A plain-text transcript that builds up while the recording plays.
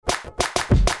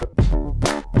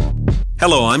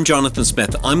Hello, I'm Jonathan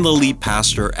Smith. I'm the lead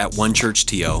pastor at One Church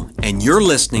TO, and you're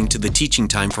listening to the teaching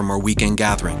time from our weekend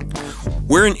gathering.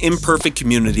 We're an imperfect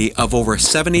community of over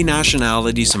 70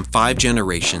 nationalities and 5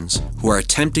 generations who are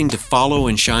attempting to follow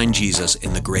and shine Jesus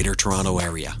in the Greater Toronto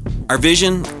Area. Our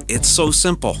vision, it's so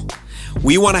simple.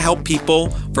 We want to help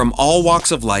people from all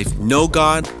walks of life know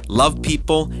God, love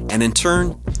people, and in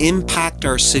turn, impact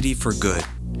our city for good.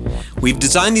 We've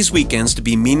designed these weekends to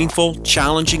be meaningful,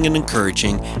 challenging, and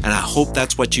encouraging, and I hope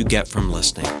that's what you get from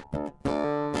listening.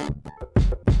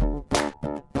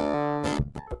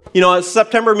 You know,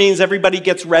 September means everybody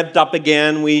gets revved up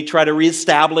again. We try to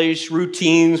reestablish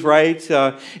routines, right?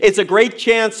 It's a great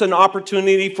chance and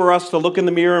opportunity for us to look in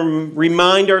the mirror and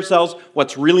remind ourselves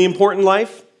what's really important in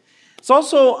life. It's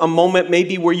also a moment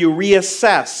maybe where you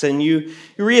reassess, and you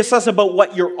reassess about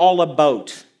what you're all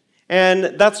about.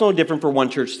 And that's no different for One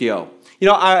Church TO. You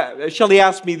know, Shelley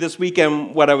asked me this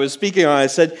weekend what I was speaking on. I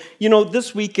said, you know,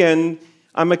 this weekend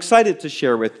I'm excited to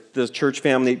share with the church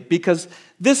family because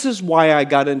this is why I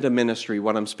got into ministry,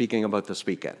 what I'm speaking about this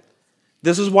weekend.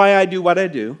 This is why I do what I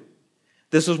do.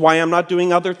 This is why I'm not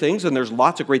doing other things, and there's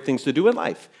lots of great things to do in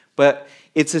life. But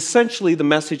it's essentially the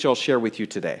message I'll share with you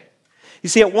today. You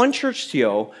see, at One Church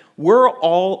TO, we're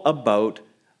all about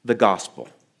the gospel.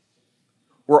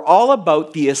 We're all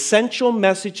about the essential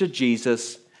message of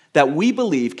Jesus that we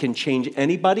believe can change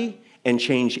anybody and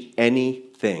change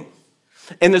anything.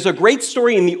 And there's a great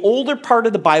story in the older part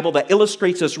of the Bible that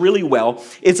illustrates this really well.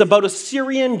 It's about a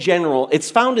Syrian general. It's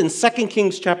found in 2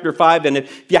 Kings chapter 5. And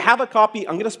if you have a copy,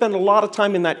 I'm going to spend a lot of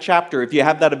time in that chapter. If you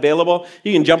have that available,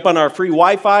 you can jump on our free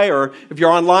Wi-Fi, or if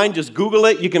you're online, just Google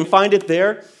it. You can find it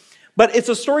there. But it's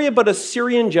a story about a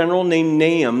Syrian general named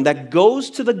Nahum that goes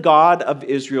to the God of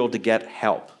Israel to get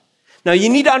help. Now, you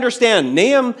need to understand,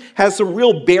 Nahum has some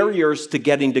real barriers to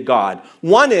getting to God.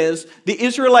 One is the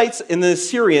Israelites and the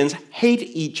Syrians hate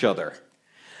each other.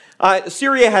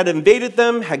 Syria had invaded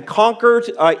them, had conquered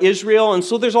Israel, and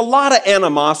so there's a lot of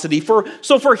animosity.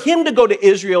 So for him to go to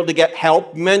Israel to get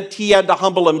help meant he had to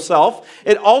humble himself.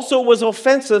 It also was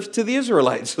offensive to the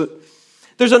Israelites.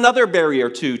 There's another barrier,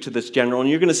 too, to this general, and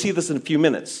you're going to see this in a few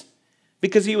minutes,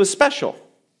 because he was special.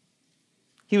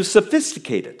 He was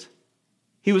sophisticated.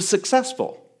 He was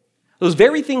successful. Those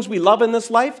very things we love in this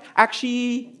life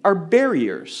actually are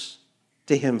barriers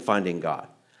to him finding God.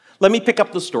 Let me pick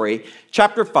up the story.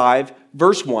 Chapter 5,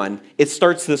 verse 1, it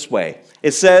starts this way.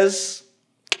 It says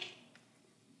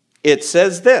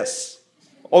this.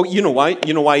 Oh, you know why?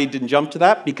 You know why you didn't jump to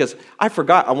that? Because I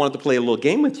forgot. I wanted to play a little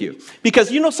game with you.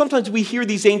 Because, you know, sometimes we hear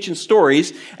these ancient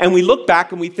stories and we look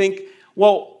back and we think,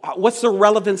 well, what's the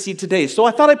relevancy today? So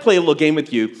I thought I'd play a little game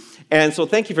with you. And so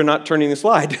thank you for not turning the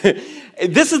slide.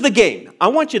 This is the game. I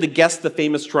want you to guess the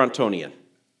famous Torontonian.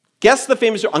 Guess the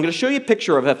famous, I'm going to show you a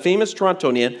picture of a famous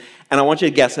Torontonian, and I want you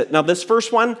to guess it. Now, this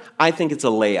first one, I think it's a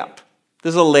layup. This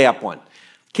is a layup one.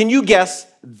 Can you guess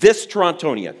this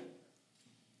Torontonian?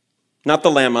 Not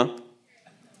the llama.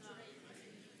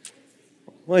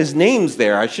 Well, his name's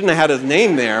there. I shouldn't have had his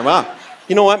name there. Wow.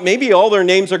 You know what? Maybe all their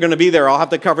names are going to be there. I'll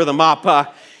have to cover them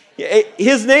up.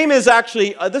 His name is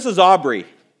actually, this is Aubrey.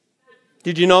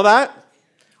 Did you know that?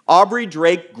 Aubrey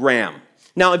Drake Graham.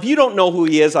 Now, if you don't know who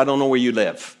he is, I don't know where you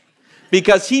live.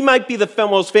 Because he might be the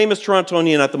most famous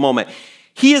Torontonian at the moment.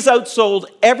 He has outsold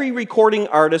every recording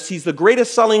artist. He's the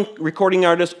greatest selling recording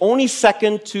artist, only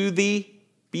second to the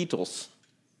Beatles.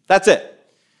 That's it.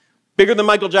 Bigger than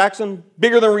Michael Jackson,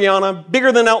 bigger than Rihanna,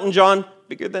 bigger than Elton John,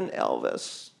 bigger than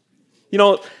Elvis. You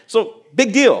know, so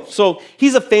big deal. So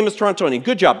he's a famous Torontonian.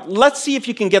 Good job. Let's see if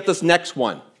you can get this next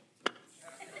one.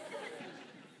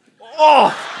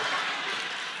 Oh.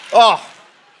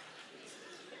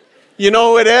 You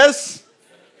know who it is?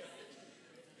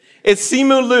 It's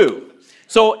Simu Liu.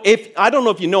 So I don't know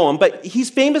if you know him, but he's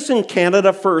famous in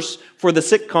Canada first for the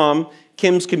sitcom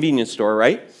Kim's Convenience Store,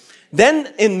 right?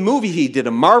 Then in movie, he did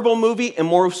a Marvel movie, and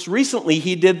most recently,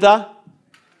 he did the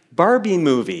Barbie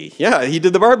movie. Yeah, he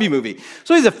did the Barbie movie.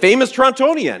 So he's a famous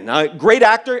Torontonian, a great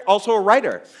actor, also a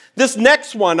writer. This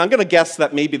next one, I'm going to guess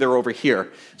that maybe they're over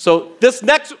here. So this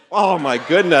next, oh my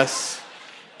goodness.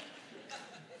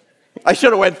 I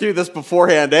should have went through this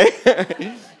beforehand,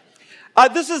 eh?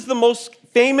 This is the most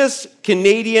famous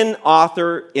Canadian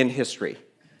author in history.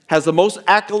 Has the most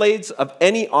accolades of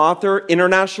any author,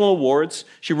 international awards.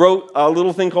 She wrote a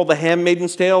little thing called The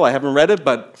Handmaid's Tale. I haven't read it,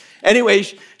 but anyway,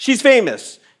 she's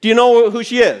famous. Do you know who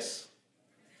she is?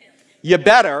 You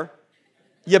better,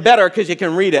 because you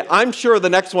can read it. I'm sure the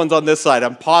next one's on this side.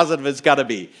 I'm positive it's got to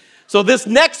be. So this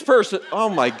next person, oh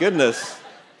my goodness.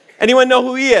 Anyone know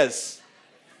who he is?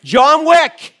 John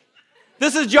Wick.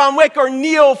 This is John Wick, or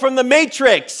Neo from The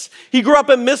Matrix. He grew up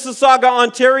in Mississauga,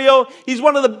 Ontario. He's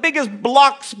one of the biggest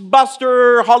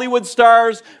blockbuster Hollywood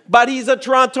stars, but he's a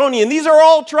Torontonian. These are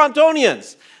all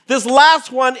Torontonians. This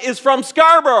last one is from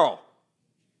Scarborough.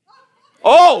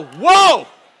 Oh, whoa!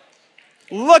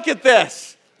 Look at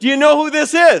this. Do you know who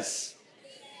this is?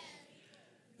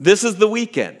 This is The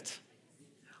Weeknd.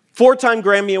 4-time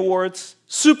Grammy Awards,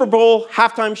 Super Bowl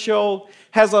halftime show,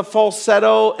 has a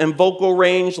falsetto and vocal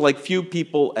range like few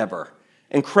people ever.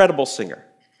 Incredible singer.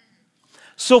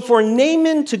 So for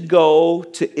Naaman to go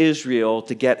to Israel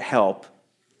to get help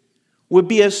would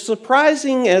be as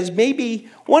surprising as maybe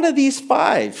one of these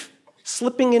 5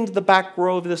 slipping into the back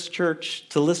row of this church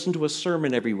to listen to a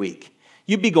sermon every week.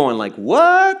 You'd be going like,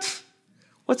 what?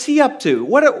 What's he up to?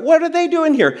 What are they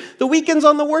doing here? The Weeknd's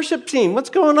on the worship team. What's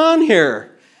going on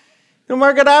here? You know,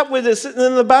 Margaret Atwood is sitting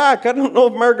in the back. I don't know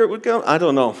if Margaret would go. I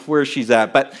don't know where she's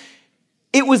at. But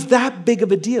it was that big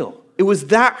of a deal. It was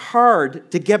that hard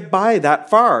to get by that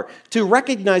far, to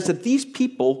recognize that these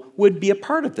people would be a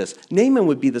part of this. Naaman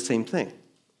would be the same thing.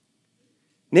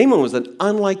 Naaman was an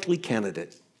unlikely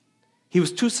candidate. He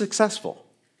was too successful,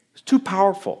 too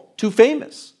powerful, too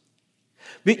famous.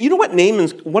 But you know what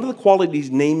one of the qualities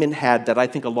Naaman had that I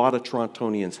think a lot of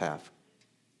Torontonians have?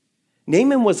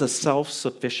 Naaman was a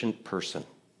self-sufficient person.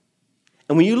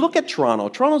 And when you look at Toronto,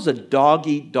 Toronto's a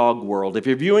dog-eat-dog world. If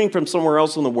you're viewing from somewhere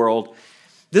else in the world,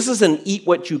 this is an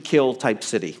eat-what-you-kill type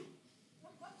city.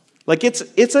 Like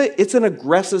it's an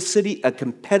aggressive city, a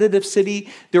competitive city.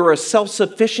 There is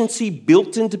self-sufficiency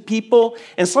built into people.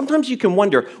 And sometimes you can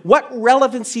wonder, what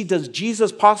relevancy does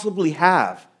Jesus possibly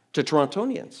have to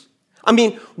Torontonians? I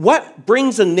mean, what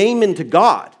brings a Naaman to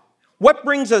God? What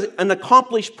brings an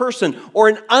accomplished person or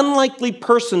an unlikely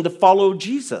person to follow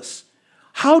Jesus?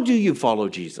 How do you follow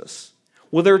Jesus?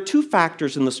 Well, there are 2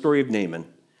 factors in the story of Naaman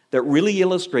that really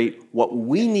illustrate what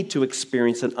we need to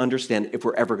experience and understand if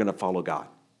we're ever going to follow God.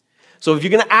 So if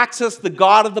you're going to access the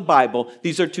God of the Bible,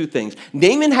 these are 2 things.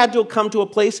 Naaman had to come to a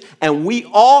place, and we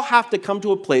all have to come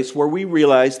to a place where we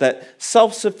realize that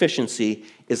self-sufficiency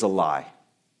is a lie.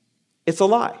 It's a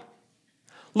lie.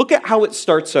 Look at how it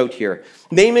starts out here.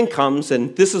 Naaman comes,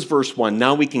 and this is verse 1.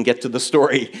 Now we can get to the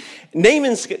story.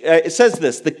 Naaman, it says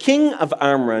this, the king of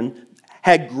Aram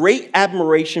had great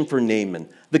admiration for Naaman,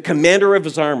 the commander of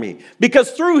his army,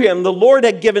 because through him the Lord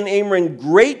had given Aram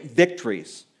great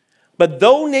victories. But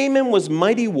though Naaman was a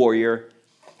mighty warrior,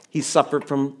 he suffered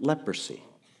from leprosy.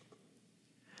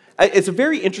 It's a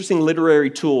very interesting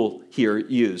literary tool here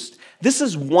used. This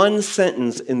is one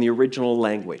sentence in the original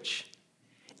language.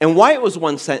 And why it was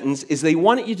one sentence is they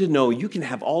wanted you to know you can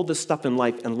have all this stuff in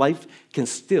life, and life can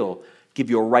still give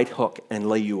you a right hook and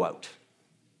lay you out.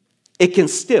 It can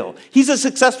still. He's a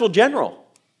successful general.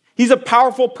 He's a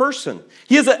powerful person.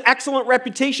 He has an excellent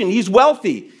reputation. He's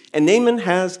wealthy. And Naaman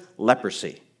has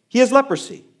leprosy. He has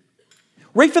leprosy.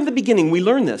 Right from the beginning, we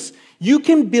learn this. You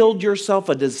can build yourself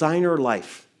a designer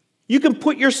life. You can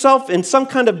put yourself in some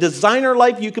kind of designer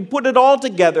life. You can put it all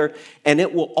together, and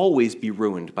it will always be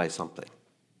ruined by something.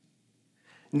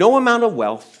 No amount of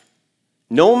wealth,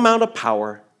 no amount of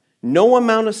power, no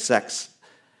amount of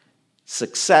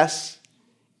success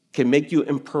can make you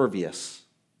impervious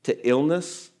to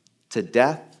illness, to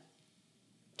death,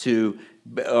 to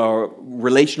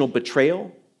relational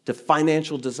betrayal, to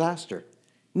financial disaster.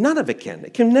 None of it can.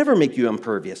 It can never make you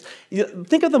impervious.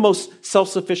 Think of the most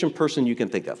self-sufficient person you can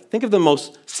think of. Think of the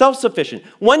most self-sufficient.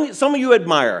 One, some of you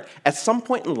admire. At some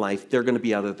point in life, they're going to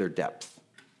be out of their depth.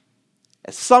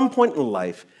 At some point in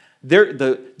life, they're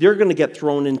going to get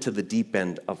thrown into the deep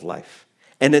end of life.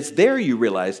 And it's there you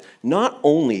realize, not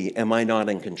only am I not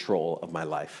in control of my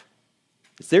life,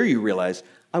 it's there you realize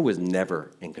I was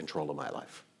never in control of my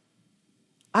life.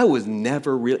 I was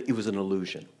never really, it was an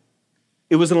illusion.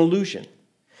 It was an illusion.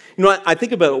 You know, I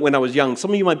think about it when I was young. Some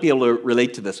of you might be able to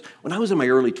relate to this. When I was in my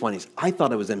early 20s, I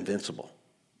thought I was invincible.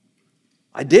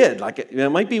 I did.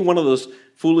 It might be one of those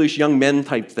foolish young men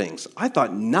type things. I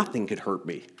thought nothing could hurt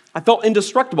me. I felt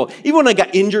indestructible. Even when I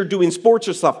got injured doing sports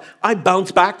or stuff, I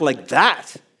bounced back like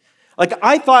that. Like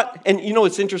I thought, and you know,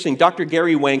 it's interesting. Dr.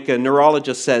 Gary Wank, a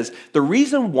neurologist, says the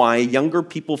reason why younger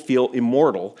people feel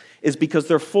immortal is because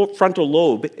their frontal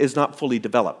lobe is not fully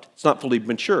developed. It's not fully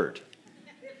matured.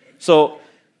 So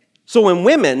in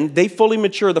women, they fully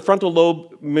mature, the frontal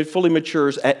lobe fully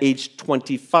matures at age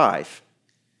 25.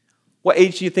 What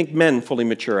age do you think men fully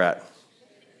mature at?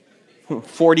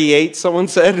 48, someone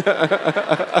said.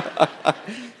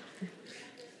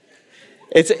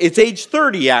 It's age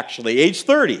 30, actually, age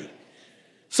 30.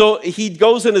 So he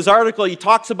goes in his article, he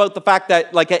talks about the fact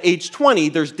that like at age 20,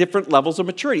 there's different levels of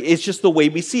maturity. It's just the way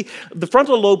we see. The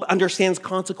frontal lobe understands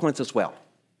consequence as well.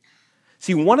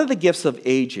 See, one of the gifts of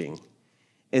aging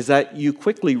is that you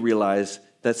quickly realize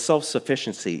that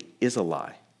self-sufficiency is a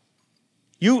lie.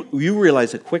 You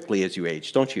realize it quickly as you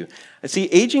age, don't you? See,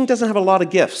 aging doesn't have a lot of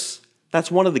gifts. That's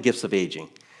one of the gifts of aging.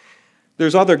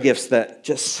 There's other gifts that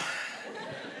just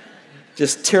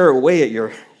tear away at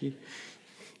your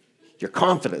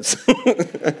confidence.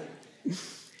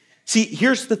 See,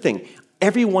 here's the thing.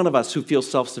 Every one of us who feels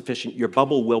self-sufficient, your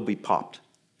bubble will be popped.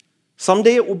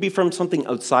 Someday it will be from something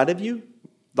outside of you,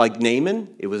 like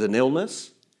Naaman, it was an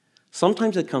illness.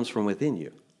 Sometimes it comes from within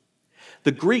you.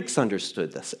 The Greeks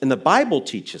understood this, and the Bible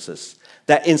teaches us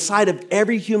that inside of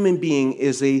every human being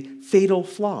is a fatal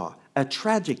flaw, a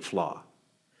tragic flaw,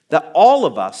 that all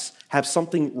of us have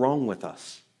something wrong with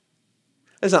us.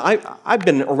 Listen, I've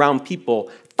been around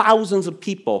people, thousands of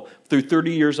people, through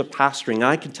 30 years of pastoring, and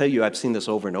I can tell you I've seen this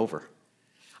over and over.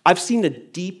 I've seen a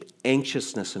deep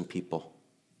anxiousness in people.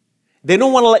 They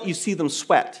don't want to let you see them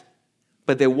sweat,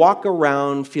 but they walk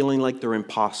around feeling like they're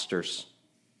imposters.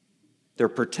 They're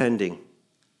pretending.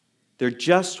 They're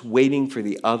just waiting for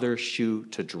the other shoe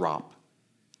to drop.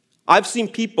 I've seen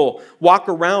people walk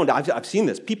around, I've seen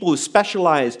this, people who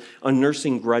specialize on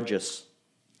nursing grudges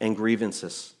and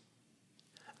grievances.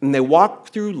 And they walk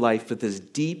through life with this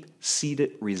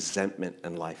deep-seated resentment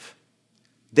in life.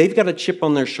 They've got a chip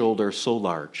on their shoulder so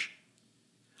large.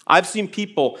 I've seen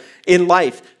people in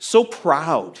life so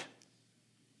proud.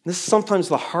 This is sometimes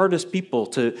the hardest people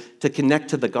to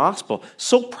connect to the gospel.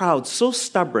 So proud, so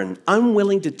stubborn,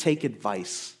 unwilling to take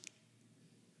advice.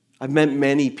 I've met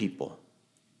many people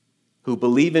who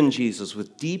believe in Jesus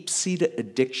with deep-seated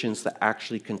addictions that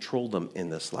actually control them in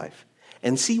this life.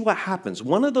 And see what happens.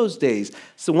 One of those days,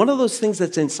 so one of those things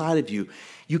that's inside of you,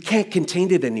 you can't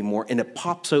contain it anymore, and it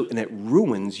pops out and it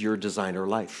ruins your designer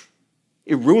life.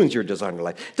 It ruins your designer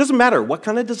life. It doesn't matter what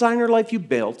kind of designer life you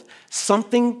built,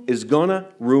 something is gonna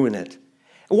ruin it.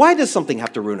 Why does something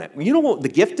have to ruin it? You know what the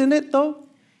gift in it, though,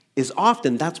 is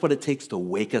often that's what it takes to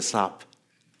wake us up.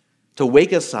 To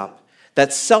wake us up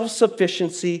that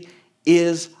self-sufficiency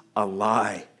is a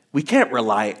lie. We can't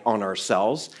rely on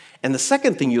ourselves. And the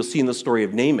second thing you'll see in the story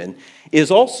of Naaman is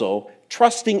also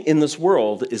trusting in this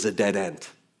world is a dead end.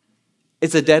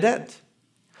 It's a dead end.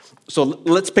 So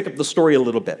let's pick up the story a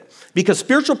little bit. Because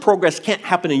spiritual progress can't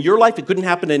happen in your life. It couldn't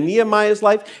happen in Nehemiah's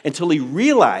life until we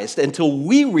realized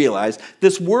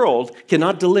this world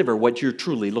cannot deliver what you're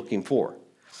truly looking for.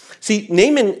 See,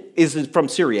 Naaman is from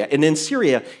Syria, and in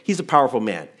Syria, he's a powerful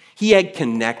man. He had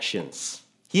connections.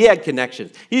 He's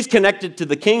connected to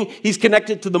the king. He's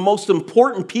connected to the most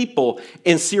important people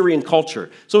in Syrian culture.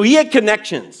 So he had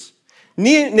connections.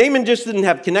 Naaman just didn't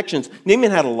have connections. Naaman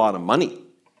had a lot of money.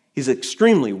 He's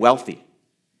extremely wealthy.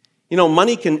 You know,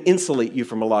 money can insulate you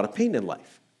from a lot of pain in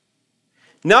life.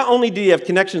 Not only did he have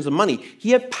connections and money, he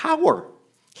had power.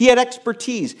 He had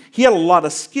expertise. He had a lot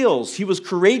of skills. He was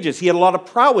courageous. He had a lot of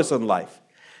prowess in life.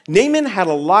 Naaman had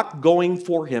a lot going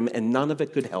for him, and none of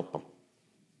it could help him.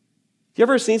 You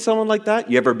ever seen someone like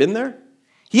that? You ever been there?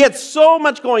 He had so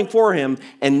much going for him,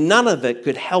 and none of it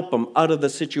could help him out of the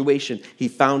situation he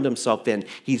found himself in.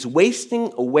 He's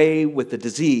wasting away with the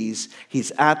disease.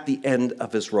 He's at the end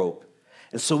of his rope.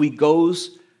 And so he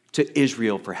goes to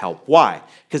Israel for help. Why?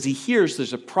 Because he hears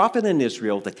there's a prophet in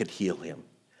Israel that could heal him.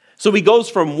 So he goes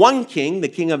from one king, the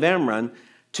king of Amram,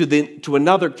 to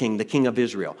another king, the king of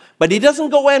Israel. But he doesn't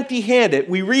go empty-handed.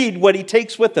 We read what he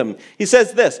takes with him. He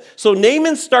says this, so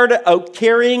Naaman started out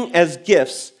carrying as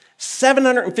gifts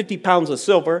 750 pounds of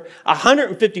silver,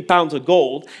 150 pounds of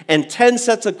gold, and 10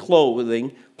 sets of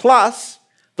clothing, plus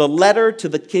the letter to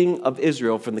the king of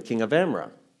Israel from the king of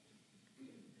Amram.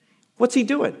 What's he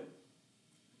doing?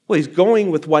 Well, he's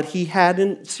going with what he had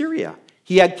in Syria.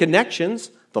 He had connections,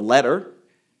 the letter.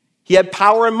 He had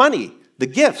power and money, the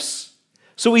gifts.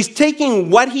 So he's taking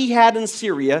what he had in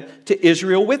Syria to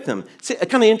Israel with him. It's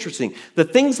kind of interesting. The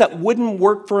things that wouldn't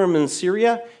work for him in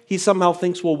Syria, he somehow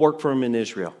thinks will work for him in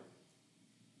Israel.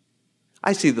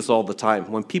 I see this all the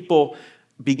time. When people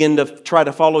begin to try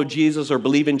to follow Jesus or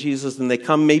believe in Jesus, and they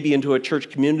come maybe into a church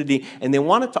community, and they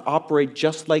want it to operate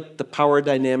just like the power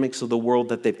dynamics of the world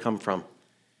that they've come from.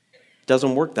 It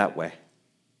doesn't work that way.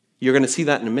 You're going to see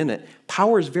that in a minute.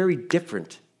 Power is very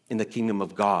different in the kingdom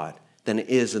of God than it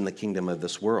is in the kingdom of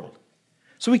this world.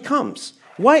 So he comes.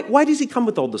 Why does he come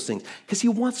with all those things? Because he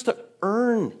wants to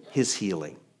earn his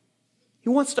healing. He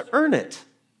wants to earn it.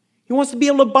 He wants to be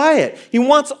able to buy it. He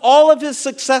wants all of his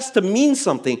success to mean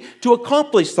something, to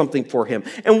accomplish something for him.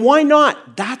 And why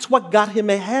not? That's what got him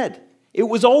ahead. It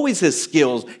was always his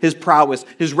skills, his prowess,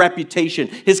 his reputation,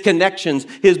 his connections,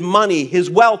 his money, his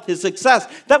wealth, his success.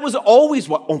 That was always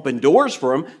what opened doors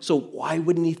for him. So why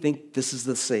wouldn't he think this is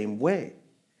the same way?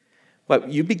 But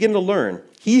you begin to learn.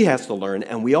 He has to learn,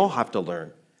 and we all have to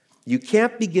learn. You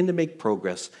can't begin to make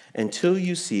progress until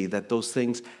you see that those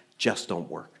things just don't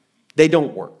work. They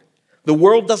don't work. The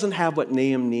world doesn't have what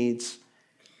Nahum needs,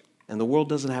 and the world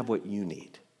doesn't have what you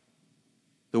need.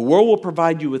 The world will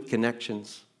provide you with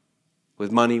connections,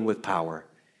 with money, with power,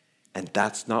 and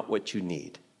that's not what you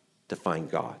need to find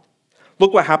God.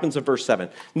 Look what happens in verse 7.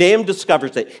 Nahum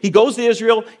discovers it. He goes to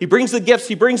Israel, he brings the gifts,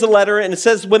 he brings the letter, and it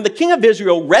says, when the king of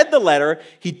Israel read the letter,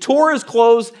 he tore his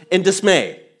clothes in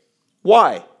dismay.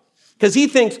 Why? Because he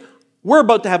thinks, we're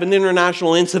about to have an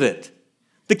international incident.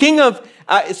 The king of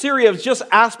Assyria has just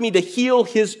asked me to heal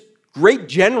his great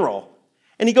general.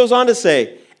 And he goes on to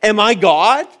say, am I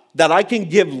God that I can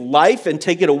give life and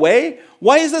take it away?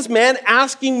 Why is this man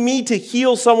asking me to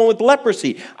heal someone with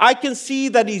leprosy? I can see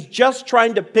that he's just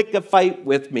trying to pick a fight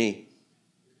with me.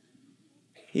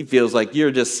 He feels like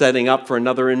you're just setting up for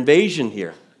another invasion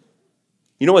here.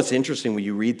 You know what's interesting when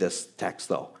you read this text,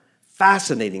 though?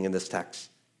 Fascinating in this text.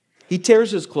 He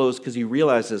tears his clothes because he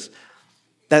realizes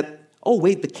that, oh,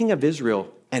 wait, the king of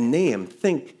Israel and Nahum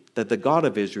think that the God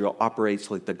of Israel operates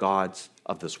like the gods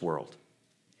of this world.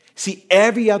 See,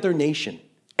 every other nation,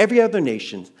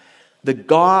 the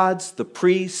gods, the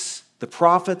priests, the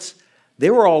prophets, they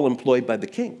were all employed by the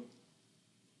king.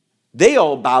 They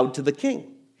all bowed to the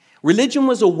king. Religion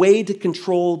was a way to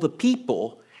control the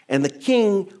people, and the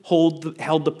king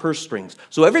held the purse strings.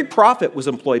 So every prophet was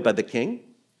employed by the king.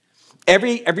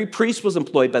 Every priest was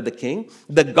employed by the king.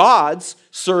 The gods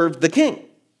served the king.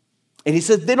 And he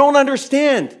says, they don't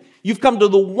understand. You've come to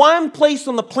the one place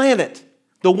on the planet,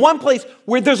 the one place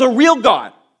where there's a real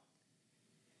God.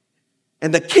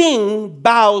 And the king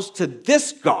bows to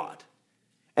this God.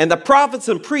 And the prophets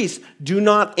and priests do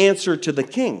not answer to the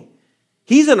king.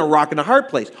 He's in a rock and a hard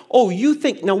place. Oh, you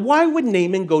think, now why would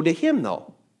Naaman go to him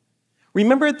though?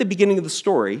 Remember at the beginning of the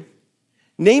story,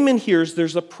 Naaman hears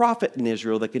there's a prophet in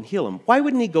Israel that can heal him. Why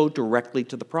wouldn't he go directly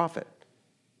to the prophet?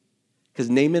 Because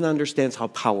Naaman understands how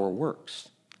power works.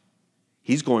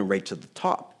 He's going right to the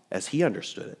top as he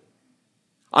understood it.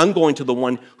 I'm going to the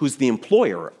one who's the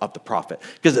employer of the prophet.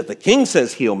 Because if the king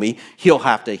says heal me, he'll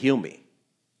have to heal me.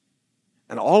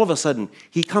 And all of a sudden,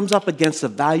 he comes up against the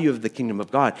value of the kingdom of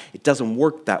God. It doesn't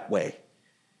work that way.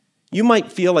 You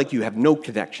might feel like you have no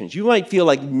connections. You might feel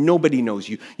like nobody knows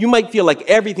you. You might feel like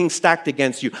everything's stacked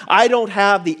against you. I don't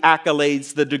have the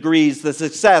accolades, the degrees, the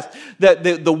success,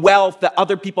 the wealth that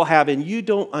other people have, and you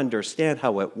don't understand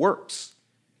how it works.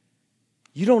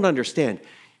 You don't understand.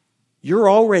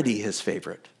 You're already his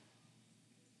favorite.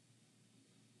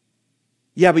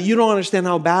 Yeah, but you don't understand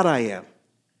how bad I am.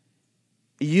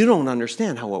 You don't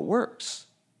understand how it works.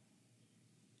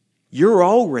 You're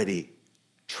already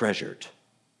treasured.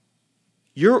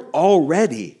 You're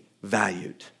already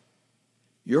valued.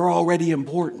 You're already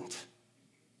important.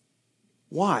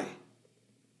 Why?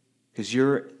 Because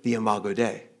you're the Imago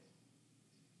Dei.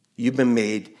 You've been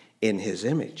made in his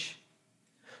image.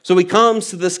 So he comes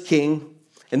to this king,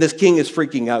 and this king is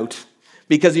freaking out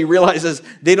because he realizes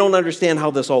they don't understand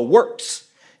how this all works.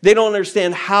 They don't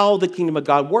understand how the kingdom of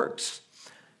God works.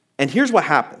 And here's what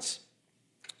happens.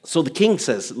 So the king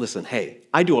says, listen, hey,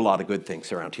 I do a lot of good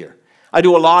things around here. I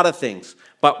do a lot of things.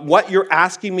 But what you're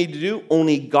asking me to do,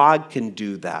 only God can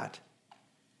do that.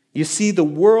 You see, the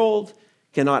world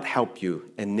cannot help you.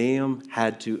 And Nahum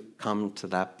had to come to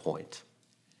that point.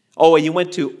 Oh, and you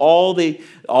went to all the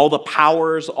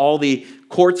powers, all the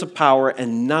courts of power,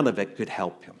 and none of it could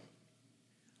help him.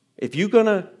 If you're going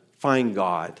to find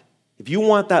God, if you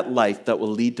want that life that will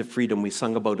lead to freedom we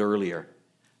sung about earlier,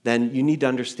 then you need to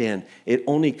understand it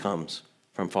only comes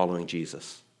from following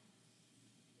Jesus.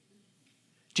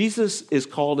 Jesus is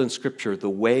called in Scripture the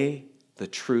way, the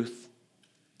truth,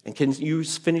 and can you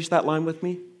finish that line with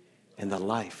me? And the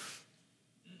life.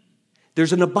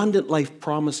 There's an abundant life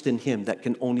promised in him that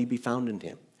can only be found in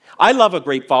him. I love a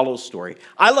great follow story.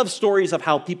 I love stories of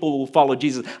how people will follow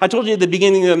Jesus. I told you at the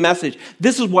beginning of the message,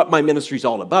 this is what my ministry is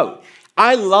all about.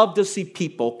 I love to see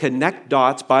people connect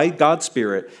dots by God's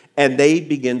Spirit and they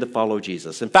begin to follow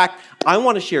Jesus. In fact, I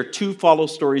want to share 2 follow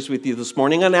stories with you this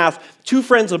morning. I'm going to ask 2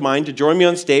 friends of mine to join me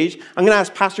on stage. I'm going to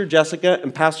ask Pastor Jessica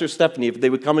and Pastor Stephanie if they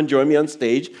would come and join me on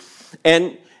stage.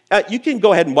 And you can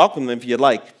go ahead and welcome them if you'd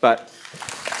like. But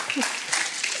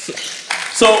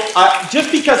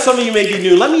just because some of you may be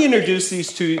new, let me introduce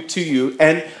these two to you.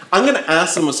 And I'm going to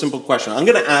ask them a simple question. I'm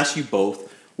going to ask you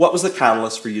both, what was the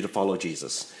catalyst for you to follow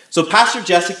Jesus? So Pastor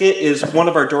Jessica is one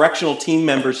of our directional team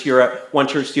members here at One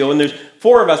Church TO, and there's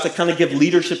 4 of us that kind of give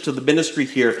leadership to the ministry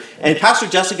here. And Pastor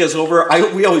Jessica is over.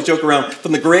 We always joke around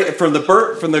from the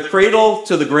cradle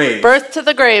to the grave. Birth to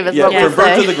the grave is what we say. From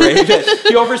birth to the grave.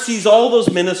 She oversees all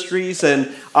those ministries, and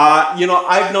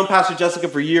I've known Pastor Jessica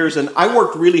for years, and I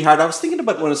worked really hard. I was thinking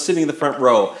about when I was sitting in the front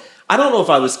row. I don't know if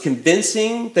I was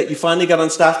convincing that you finally got on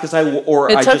staff I just wore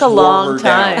her down. It took a long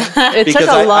time. I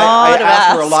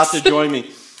asked her a lot to join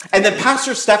me. And then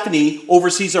Pastor Stephanie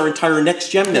oversees our entire Next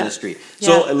Gen ministry.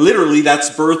 So literally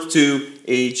that's birth to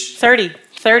age 30,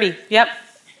 yep.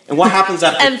 And what happens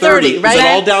after and 30? Right? Is it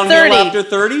all downhill after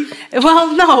 30?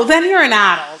 Well, no, then you're an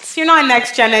adult. You're not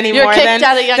Next Gen anymore. You're kicked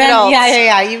out of young adults.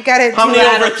 Yeah. You've got to. How many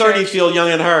over 30 feel young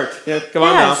at heart? Yeah, come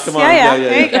on now. Come on. Yeah.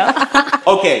 There you go.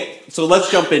 Okay, so let's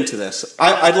jump into this.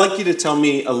 I'd like you to tell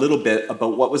me a little bit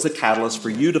about what was the catalyst for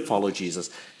you to follow Jesus.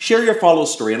 Share your follow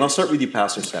story, and I'll start with you,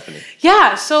 Pastor Stephanie.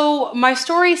 Yeah, so my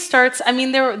story starts,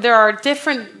 there are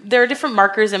different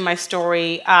markers in my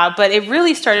story, but it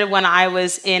really started when I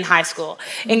was in high school,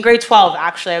 in grade 12,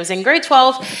 actually. I was in grade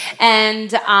 12,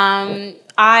 and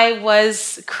I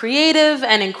was creative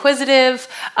and inquisitive,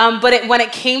 but when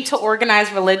it came to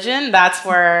organized religion, that's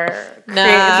where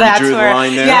my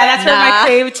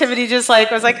creativity just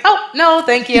was like, oh no,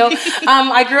 thank you.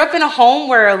 I grew up in a home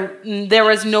where there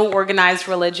was no organized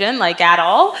religion at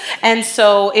all, and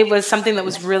so it was something that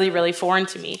was really, really foreign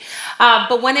to me.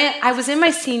 But when I was in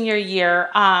my senior year,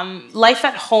 life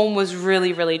at home was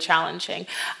really, really challenging.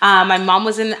 My mom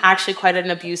was in actually quite an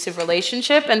abusive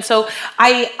relationship, and so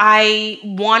I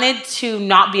wanted to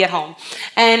not be at home.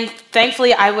 And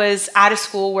thankfully, I was at a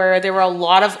school where there were a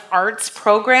lot of arts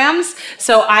programs.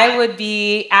 So I would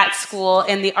be at school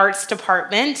in the arts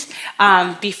department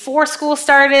before school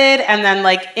started, and then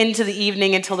into the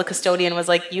evening until the custodian was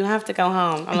like, "You have to go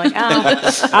home." I'm like,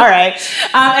 "Oh, all right."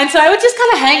 And so I would just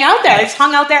kind of hang out there. I just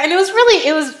hung out there, and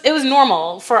it was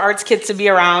normal for arts kids to be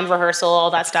around, rehearsal, all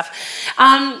that stuff.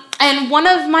 And one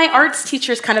of my arts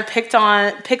teachers kind of picked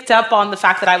up on the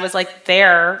fact that I was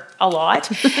there a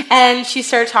lot. And she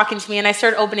started talking to me, and I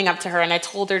started opening up to her, and I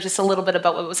told her just a little bit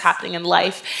about what was happening in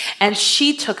life. And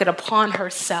she took it upon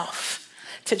herself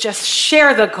to just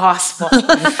share the gospel.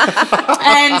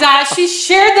 And she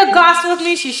shared the gospel with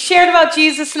me. She shared about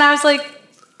Jesus, and I was like,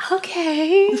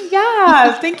 okay,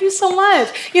 yeah, thank you so much.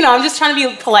 I'm just trying to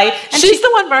be polite. And she's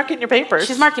the one marking your papers.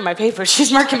 She's marking my papers.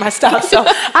 She's marking my stuff. So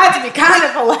I have to be kind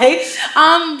of polite.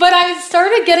 But I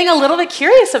started getting a little bit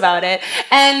curious about it.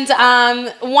 And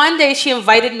one day she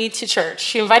invited me to church.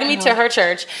 She invited me to her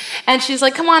church. And she's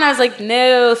like, come on. I was like,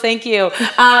 no, thank you.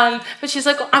 But she's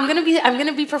like, I'm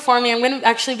gonna be performing. I'm gonna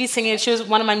actually be singing. She was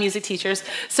one of my music teachers.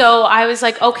 So I was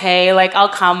like, okay, I'll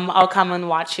come and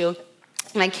watch you.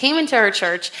 And I came into her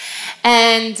church,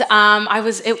 and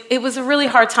it was a really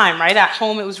hard time, right? At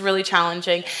home, it was really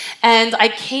challenging. And I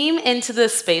came into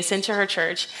this space, into her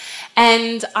church,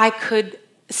 and I could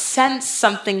sense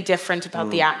something different about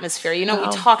the atmosphere. We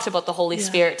talked about the Holy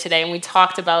Spirit today, and we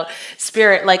talked about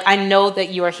Spirit. I know that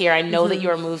you are here. I know that you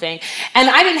are moving. And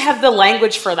I didn't have the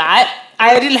language for that.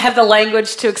 I didn't have the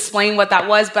language to explain what that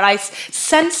was, but I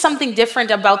sensed something different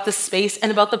about the space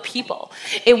and about the people.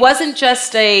 It wasn't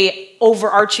just a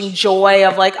overarching joy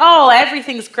of oh,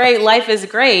 everything's great, life is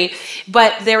great,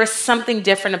 but there was something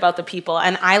different about the people,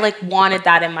 and I wanted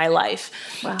that in my life.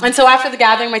 Wow. And so after the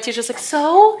gathering, my teacher was like,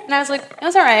 so? And I was like, it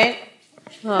was all right.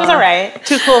 It was all right.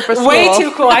 Too cool for school. Way too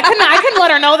cool. I couldn't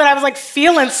let her know that I was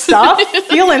feeling stuff,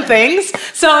 feeling things.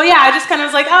 So yeah, I just kind of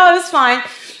was like, oh, it was fine.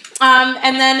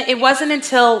 And then it wasn't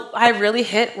until I really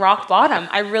hit rock bottom.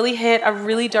 I really hit a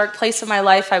really dark place in my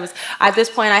life. At this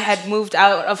point, I had moved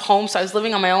out of home, so I was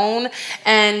living on my own.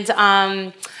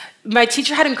 And my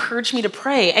teacher had encouraged me to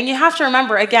pray. And you have to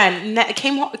remember, again, it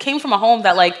came from a home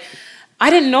that I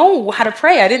didn't know how to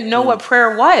pray. I didn't know what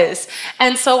prayer was.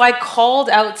 And so I called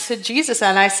out to Jesus,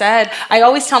 and I said, I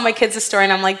always tell my kids this story,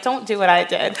 and I'm like, don't do what I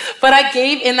did. But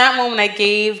in that moment, I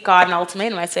gave God an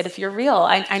ultimatum. I said, if you're real,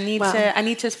 I need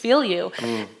to feel you.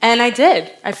 And I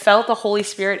did. I felt the Holy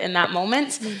Spirit in that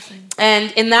moment. Amazing.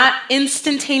 And in that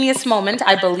instantaneous moment,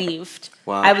 I believed.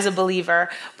 Wow. I was a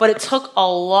believer, but it took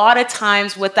a lot of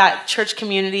times with that church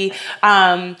community,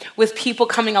 with people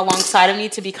coming alongside of me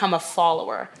to become a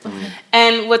follower. Mm-hmm.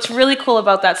 And what's really cool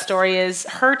about that story is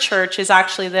her church is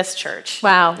actually this church.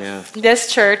 Wow. Yeah.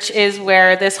 This church is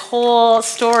where this whole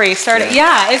story started.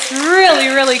 Yeah, it's really,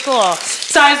 really cool.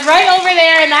 So I was right over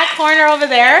there in that corner over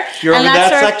there. You're over that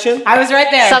section? I was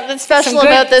right there. Something special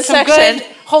about this section. Good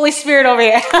Holy Spirit over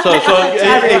here. So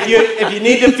if you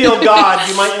need to feel God,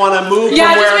 you might want to move from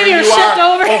wherever you are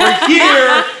over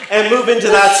here and move into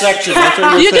that section. That's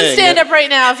what you're You saying. can stand up right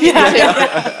now if you need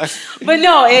to. But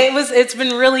no, it's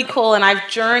been really cool, and I've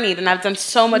journeyed, and I've done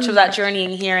so much of that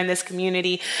journeying here in this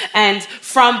community, and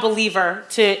from believer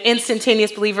to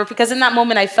instantaneous believer, because in that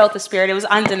moment I felt the Spirit. It was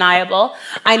undeniable.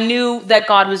 I knew that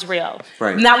God was real.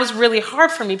 Right. And that was really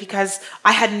hard for me because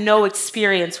I had no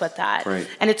experience with that. Right.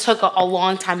 And it took a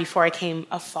long time before I became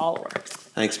a follower.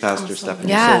 Thanks, Pastor Stephanie.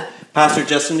 Yeah. So, Pastor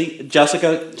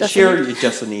Jessica,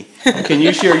 can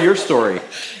you share your story?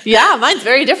 Yeah, mine's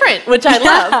very different, which I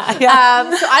love. Yeah.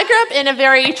 So I grew up in a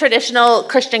very traditional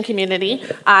Christian community.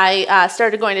 I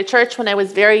started going to church when I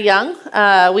was very young.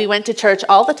 We went to church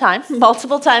all the time,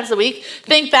 multiple times a week.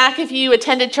 Think back if you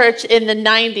attended church in the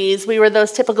 90s, we were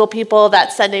those typical people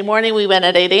that Sunday morning we went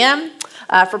at 8 a.m.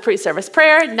 For pre-service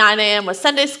prayer. 9 a.m. was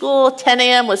Sunday school. 10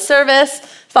 a.m. was service,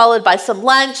 followed by some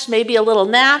lunch, maybe a little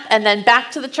nap, and then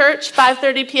back to the church,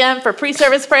 5:30 p.m. for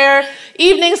pre-service prayer,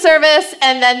 evening service,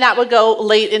 and then that would go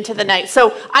late into the night.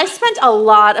 So I spent a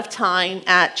lot of time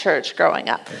at church growing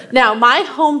up. Now, my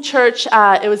home church,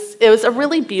 it was a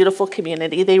really beautiful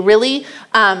community. They really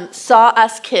saw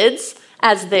us kids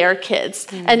as their kids.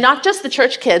 And not just the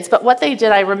church kids, but what they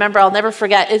did, I remember, I'll never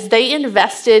forget, is they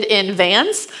invested in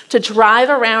vans to drive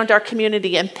around our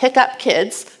community and pick up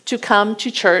kids to come to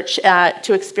church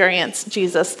to experience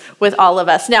Jesus with all of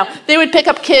us. Now, they would pick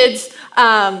up kids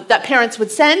that parents would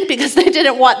send because they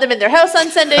didn't want them in their house on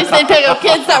Sundays. They'd pick up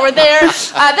kids that were there.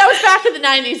 That was back in the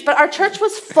 90s. But our church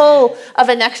was full of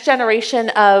a next generation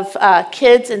of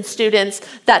kids and students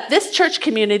that this church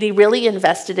community really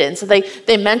invested in. So they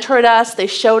mentored us. They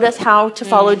showed us how to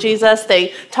follow Jesus.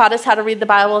 They taught us how to read the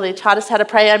Bible. They taught us how to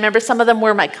pray. I remember some of them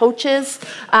were my coaches.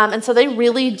 And so they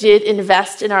really did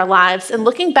invest in our lives. And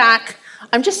looking back,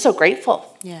 I'm just so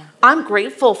grateful. Yeah. I'm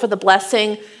grateful for the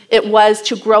blessing it was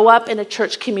to grow up in a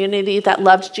church community that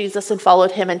loved Jesus and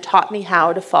followed him and taught me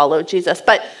how to follow Jesus.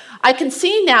 But I can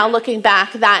see now, looking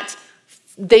back, that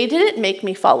they didn't make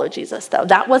me follow Jesus, though.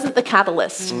 That wasn't the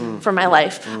catalyst for my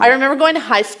life. I remember going to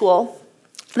high school.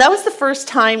 That was the first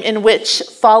time in which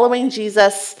following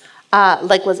Jesus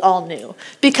was all new.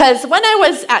 Because when I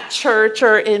was at church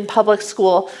or in public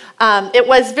school, it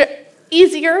was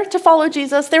easier to follow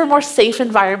Jesus. They were more safe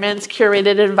environments,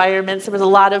 curated environments. There was a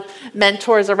lot of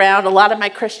mentors around, a lot of my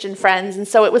Christian friends. And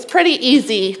so it was pretty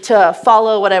easy to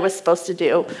follow what I was supposed to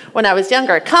do when I was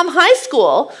younger. Come high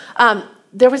school,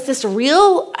 there was this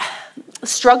real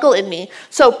struggle in me.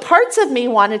 So parts of me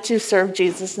wanted to serve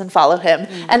Jesus and follow him,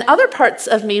 and other parts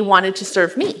of me wanted to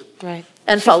serve me. Right.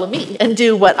 And follow me and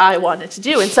do what I wanted to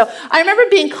do. And so I remember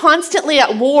being constantly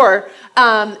at war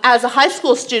as a high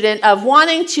school student of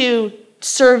wanting to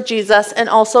serve Jesus and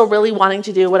also really wanting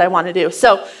to do what I want to do.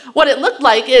 So what it looked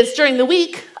like is during the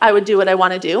week, I would do what I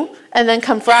want to do. And then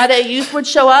come Friday, youth would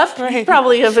show up. Right. You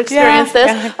probably have experienced this.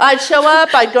 Yeah. I'd show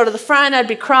up, I'd go to the front, I'd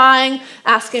be crying,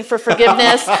 asking for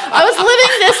forgiveness. I was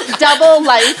living this double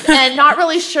life and not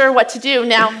really sure what to do.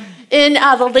 Now, in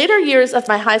the later years of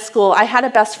my high school, I had a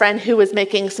best friend who was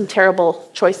making some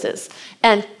terrible choices.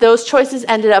 And those choices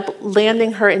ended up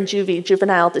landing her in juvie,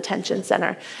 Juvenile Detention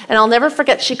Center. And I'll never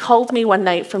forget, she called me one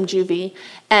night from juvie,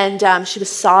 and she was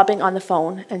sobbing on the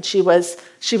phone, and she was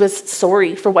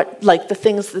sorry for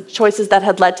the choices that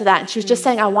had led to that. And she was just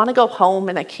saying, I want to go home,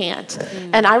 and I can't.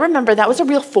 And I remember that was a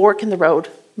real fork in the road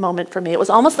moment for me. It was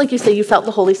almost like you say you felt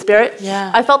the Holy Spirit.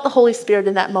 Yeah. I felt the Holy Spirit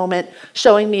in that moment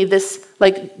showing me this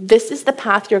is the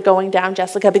path you're going down,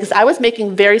 Jessica, because I was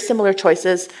making very similar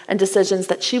choices and decisions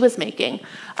that she was making.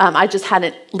 I just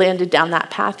hadn't landed down that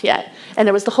path yet. And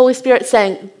it was the Holy Spirit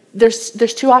saying, there's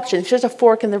two options. There's a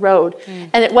fork in the road.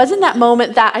 And it was in that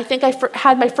moment that I think I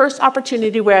had my first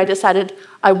opportunity where I decided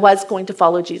I was going to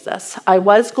follow Jesus. I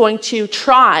was going to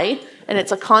try, and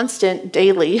it's a constant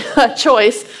daily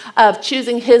choice of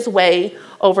choosing his way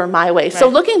over my way. Right. So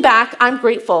looking back, I'm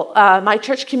grateful. My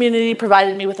church community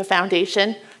provided me with a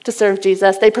foundation to serve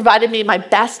Jesus. They provided me my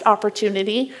best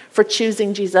opportunity for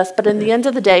choosing Jesus. But in the end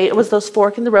of the day, it was those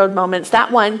fork in the road moments,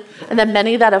 that one, and then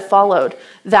many that have followed,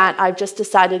 that I've just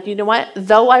decided, you know what?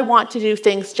 Though I want to do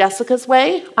things Jessica's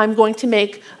way, I'm going to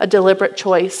make a deliberate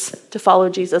choice to follow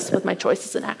Jesus with my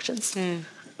choices and actions.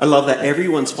 I love that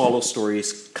everyone's follow story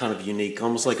is kind of unique,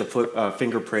 almost like a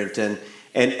fingerprint. And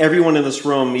everyone in this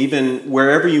room, even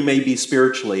wherever you may be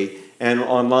spiritually and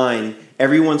online,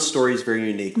 everyone's story is very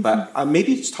unique. But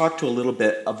maybe just talk to a little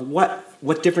bit of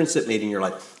what difference it made in your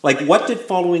life. Like, what did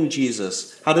following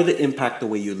Jesus, how did it impact the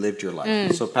way you lived your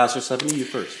life? So Pastor Stephanie, you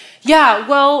first. Yeah,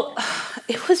 well,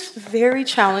 it was very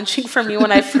challenging for me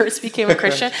when I first became a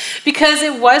Christian because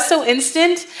it was so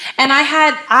instant, and I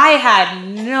had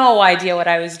no idea what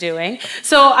I was doing.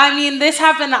 So I mean, this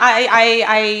happened.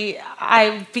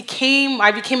 I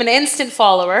became an instant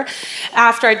follower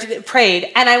after I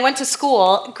prayed, and I went to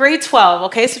school, grade 12.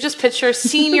 Okay, so just picture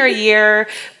senior year.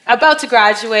 About to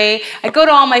graduate. I go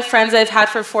to all my friends I've had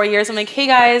for 4 years. I'm like, hey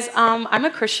guys, I'm a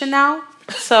Christian now.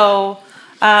 So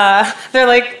they're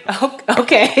like,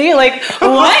 okay, like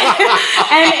what?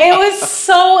 And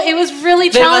it was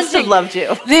really challenging. They must have loved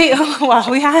you.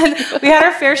 We had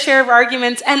our fair share of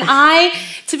arguments, and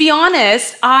to be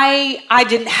honest, I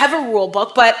didn't have a rule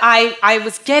book, but I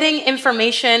was getting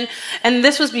information, and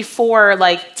this was before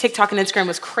like TikTok and Instagram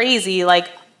was crazy, like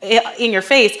in your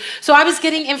face. So I was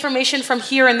getting information from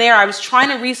here and there. I was trying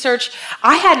to research.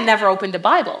 I had never opened a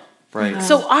Bible. Right.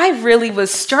 So I really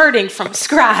was starting from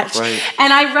scratch. Right.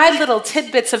 And I read little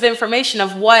tidbits of information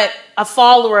of what a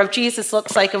follower of Jesus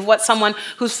looks like, of what someone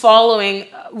who's following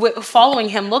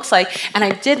him looks like. And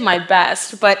I did my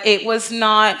best, but it was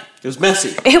not... It was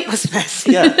messy. It was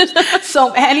messy. Yeah.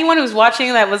 So anyone who's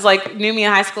watching that was like, knew me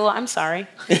in high school, I'm sorry.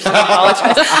 I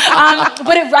apologize.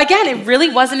 But it really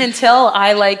wasn't until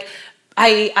I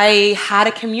had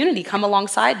a community come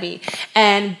alongside me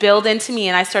and build into me,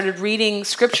 and I started reading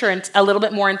scripture a little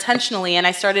bit more intentionally, and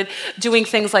I started doing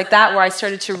things like that where I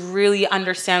started to really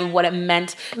understand what it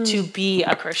meant to be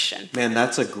a Christian. Man,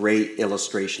 that's a great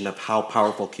illustration of how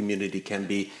powerful community can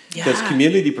be, Yeah. because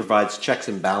community provides checks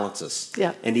and balances,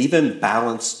 Yeah. and even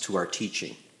balance to our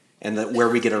teaching and where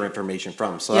we get our information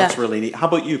from. So Yeah. that's really neat. How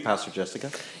about you, Pastor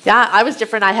Jessica? Yeah, I was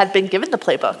different. I had been given the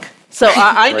playbook. So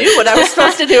I knew what I was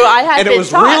supposed to do. I had And it been was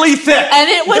taught. really thick. And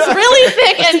it was really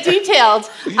thick and detailed.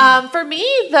 For me,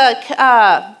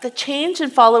 the change in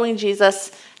following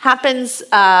Jesus happens,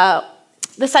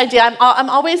 this idea, I'm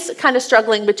always kind of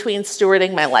struggling between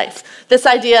stewarding my life. This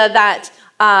idea that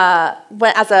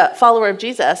as a follower of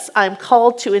Jesus, I'm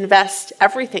called to invest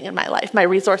everything in my life, my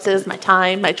resources, my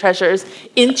time, my treasures,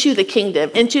 into the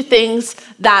kingdom, into things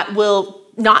that will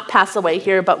not pass away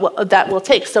here, but that will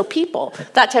take. So people,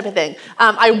 that type of thing.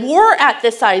 I war at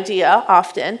this idea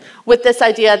often with this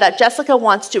idea that Jessica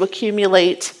wants to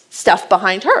accumulate stuff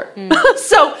behind her.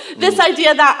 So this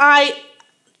idea that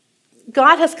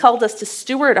God has called us to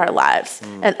steward our lives,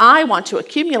 and I want to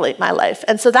accumulate my life.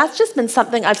 And so that's just been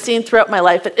something I've seen throughout my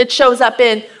life. It shows up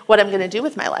in what I'm going to do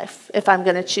with my life. If I'm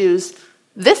going to choose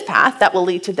this path that will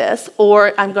lead to this,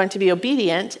 or I'm going to be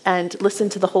obedient and listen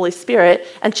to the Holy Spirit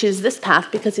and choose this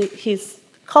path because He's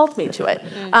called me to it.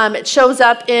 It shows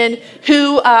up in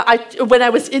when I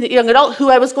was a young adult, who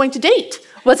I was going to date.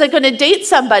 Was I going to date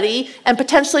somebody and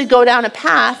potentially go down a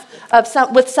path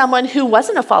with someone who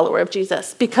wasn't a follower of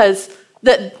Jesus? Because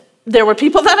there were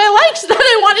people that I liked that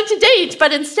I wanted to date,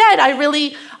 but instead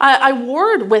I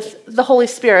warred with the Holy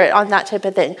Spirit on that type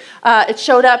of thing. It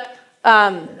showed up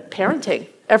parenting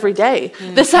every day.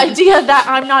 This idea that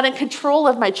I'm not in control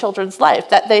of my children's life,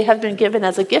 that they have been given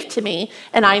as a gift to me,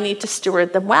 and I need to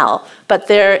steward them well. But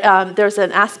there's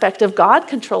an aspect of God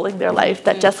controlling their life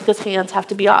that Jessica's hands have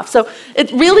to be off. So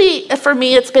it really, for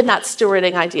me, it's been that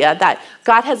stewarding idea that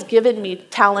God has given me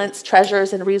talents,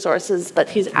 treasures, and resources, but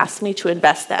He's asked me to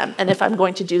invest them. And if I'm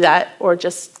going to do that, or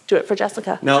just do it for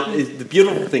Jessica. Now, the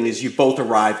beautiful thing is you've both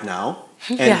arrived now,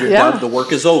 and Yeah. you're Yeah. done. The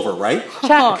work is over, right?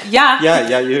 Check.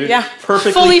 Yeah. You're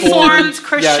perfectly Fully formed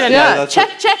Christian. that's Check.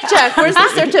 Where's the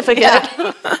certificate?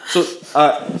 So,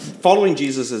 following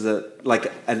Jesus is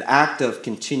an act of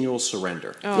continual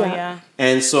surrender. Oh, yeah.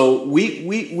 And so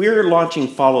we're launching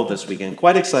Follow this weekend.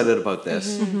 Quite excited about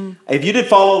this. If you did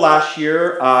Follow last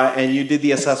year and you did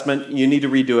the assessment, you need to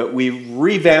redo it. We've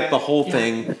revamped the whole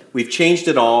thing. We've changed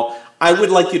it all. I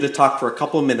would like you to talk for a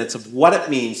couple of minutes of what it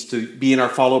means to be in our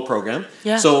Follow program.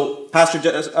 Yeah. So,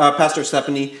 Pastor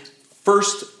Stephanie,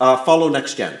 first, Follow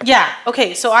Next Gen. Yeah.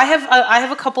 Okay. So I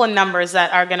have a couple of numbers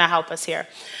that are going to help us here.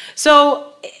 So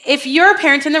if you're a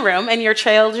parent in the room and your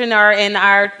children are in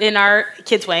our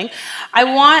kids wing, I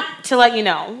want to let you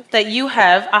know that you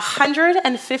have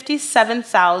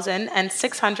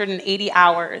 157,680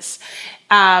 hours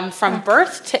from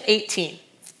birth to 18.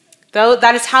 Though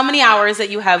that is how many hours that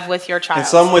you have with your child. And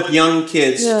some with young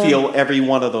kids feel every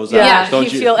one of those hours, don't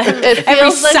you? Feel It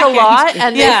feels like second. a lot,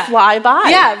 and they fly by.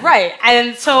 Yeah, right.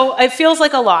 And so it feels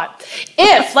like a lot.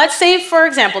 If, let's say, for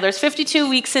example, there's 52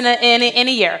 weeks in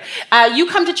a year, you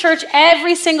come to church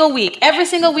every single week. Every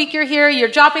single week you're here, you're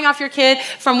dropping off your kid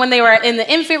from when they were in the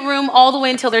infant room all the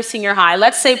way until they're senior high.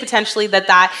 Let's say potentially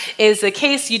that is the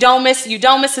case. You don't miss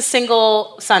a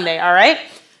single Sunday, all right?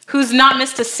 Who's not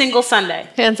missed a single Sunday?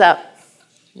 Hands up.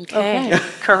 Okay.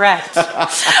 Correct.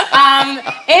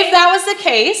 If that was the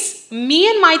case, me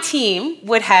and my team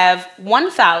would have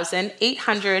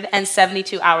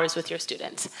 1,872 hours with your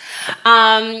students.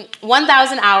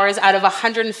 1,000 hours out of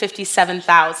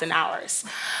 157,000 hours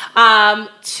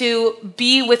to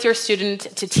be with your student,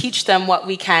 to teach them what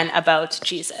we can about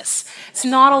Jesus. It's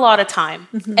not a lot of time.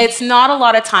 Mm-hmm. It's not a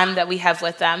lot of time that we have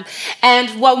with them. And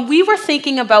what we were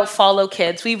thinking about Follow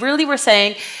Kids, we really were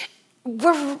saying,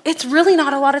 it's really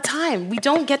not a lot of time. We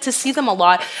don't get to see them a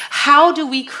lot. How do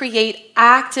we create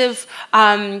active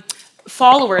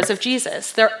followers of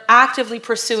Jesus? They're actively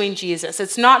pursuing Jesus.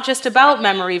 It's not just about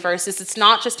memory verses. It's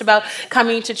not just about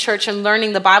coming to church and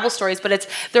learning the Bible stories, but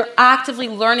they're actively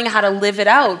learning how to live it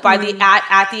out by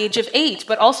at the age of 8,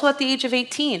 but also at the age of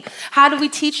 18. How do we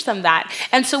teach them that?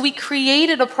 And so we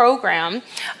created a program.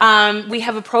 We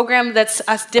have a program that's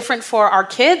different for our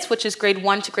kids, which is grade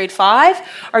 1 to grade 5.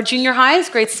 Our junior high is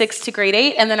grade 6 to grade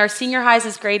 8, and then our senior highs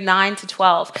is grade 9 to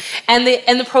 12. And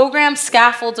the program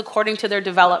scaffolds according to their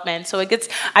development. So I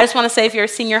just want to say, if you're a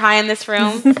senior high in this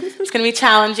room, it's going to be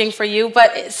challenging for you,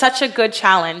 but it's such a good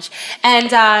challenge.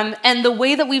 And the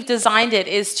way that we've designed it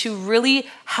is to really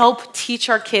help teach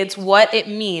our kids what it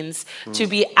means to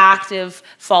be active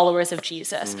followers of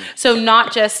Jesus. So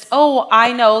not just,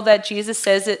 I know that Jesus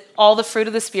says that all the fruit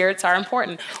of the spirits are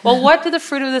important. Well, what do the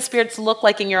fruit of the spirits look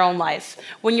like in your own life?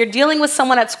 When you're dealing with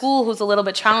someone at school who's a little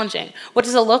bit challenging, what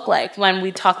does it look like when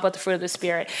we talk about the fruit of the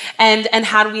spirit? And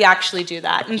how do we actually do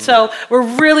that? And so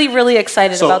we're really, really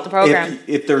excited about the program.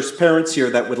 If there's parents here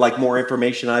that would like more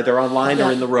information, either online or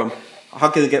in the room, how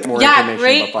can they get more information?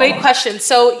 Yeah, great question.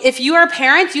 So if you are a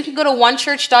parent, you can go to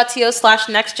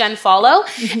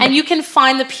onechurch.to/nextgenfollow, and you can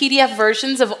find the PDF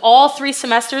versions of all 3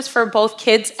 semesters for both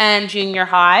kids and junior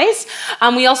highs.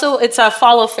 It's a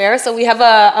Follow Fair, so we have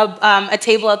a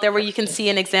table out there where you can see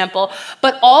an example.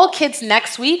 But all kids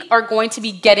next week are going to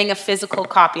be getting a physical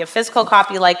copy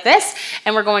like this,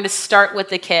 and we're going to start with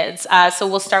the kids. So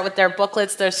we'll start with their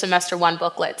booklets, their semester 1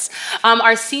 booklets.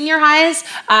 Our senior highs,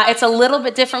 it's a little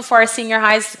bit different for our senior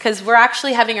highs because we're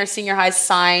actually having our senior highs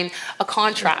sign a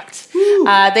contract.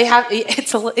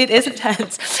 It is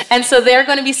intense, and so they're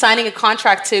going to be signing a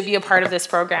contract to be a part of this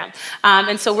program.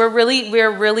 And so we're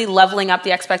really leveling up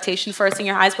the expectation for our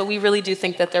senior highs, but we really do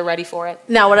think that they're ready for it.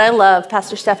 Now, what I love,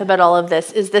 Pastor Steph, about all of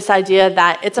this is this idea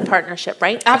that it's a partnership,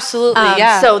 right? Absolutely,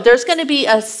 yeah. So there's going to be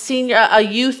a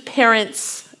youth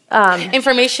parents.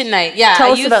 Information night, yeah.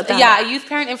 Tell us about that. Yeah, a youth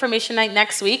parent information night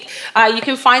next week. You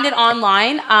can find it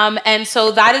online, and so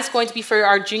that is going to be for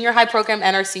our junior high program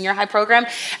and our senior high program,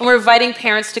 and we're inviting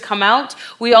parents to come out.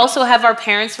 We also have our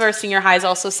parents for our senior highs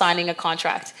also signing a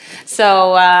contract.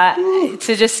 So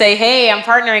to just say, hey, I'm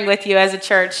partnering with you as a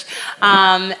church,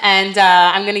 and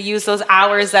I'm going to use those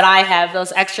hours that I have,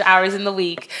 those extra hours in the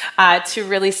week, to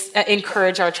really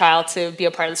encourage our child to be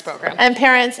a part of this program. And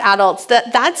parents, adults,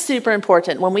 that's super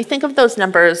important. When we think of those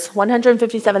numbers,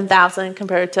 157,000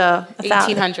 compared to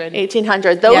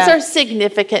 1,800. Those are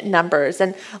significant numbers.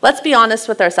 And let's be honest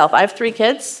with ourselves. I have 3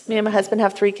 kids. Me and my husband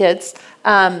have 3 kids.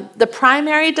 The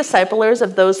primary disciplers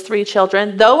of those 3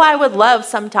 children, though I would love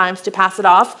sometimes to pass it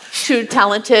off to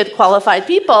talented, qualified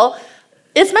people,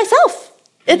 is myself.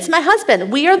 It's my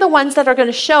husband. We are the ones that are going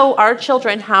to show our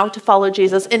children how to follow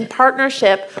Jesus in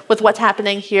partnership with what's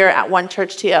happening here at One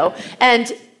Church TO.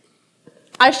 And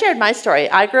I shared my story.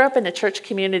 I grew up in a church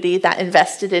community that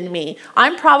invested in me.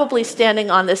 I'm probably standing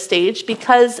on this stage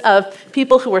because of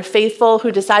people who were faithful,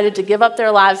 who decided to give up their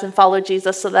lives and follow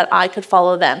Jesus so that I could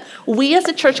follow them. We as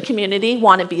a church community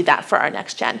want to be that for our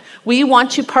next gen. We want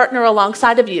to partner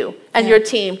alongside of you and your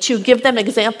team to give them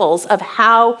examples of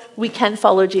how we can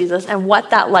follow Jesus and what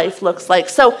that life looks like.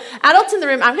 So adults in the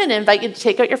room, I'm going to invite you to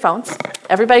take out your phones.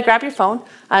 Everybody grab your phone.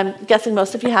 I'm guessing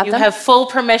most of you have them. You have full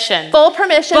permission. Full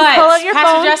permission. But, pull out your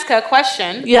Pastor phone. Jessica, a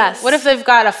question. Yes. What if they've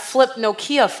got a flip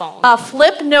Nokia phone? A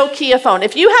flip Nokia phone.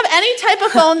 If you have any type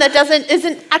of phone that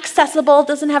isn't accessible,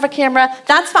 doesn't have a camera,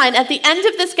 that's fine. At the end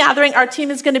of this gathering, our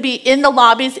team is going to be in the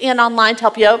lobbies and online to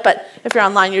help you out. But if you're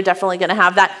online, you're definitely going to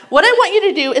have that. What I want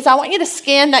you to do is I want you to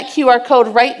scan that QR code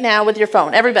right now with your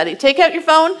phone. Everybody, take out your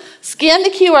phone, scan the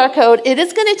QR code. It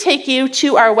is going to take you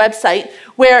to our website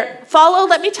where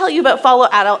let me tell you about Follow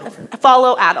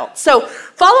Adult. So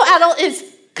Follow Adult is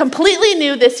completely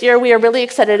new this year. We are really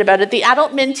excited about it. The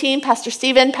Adult Min team, Pastor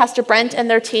Stephen, Pastor Brent, and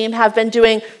their team have been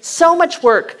doing so much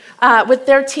work with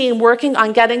their team working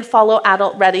on getting Follow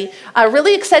Adult ready.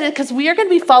 Really excited because we are going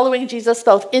to be following Jesus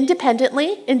both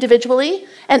independently, individually,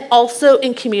 and also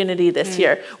in community this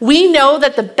year. We know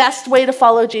that the best way to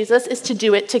follow Jesus is to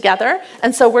do it together,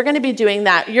 and so we're going to be doing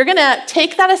that. You're going to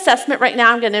take that assessment right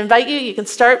now. I'm going to invite you. You can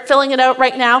start filling it out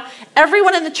right now.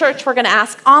 Everyone in the church, we're going to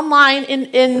ask online,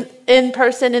 in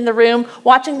person, in the room,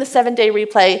 watching the 7-day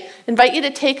replay. Invite you to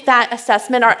take that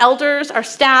assessment. Our elders, our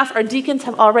staff, our deacons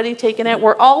have already taken it.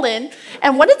 We're all in.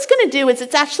 And what it's going to do is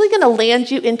it's actually going to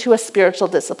land you into a spiritual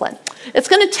discipline. It's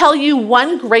going to tell you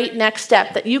one great next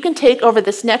step that you can take over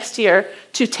this next year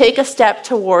to take a step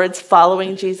towards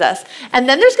following Jesus. And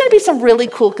then there's going to be some really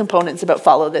cool components about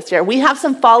Follow this year. We have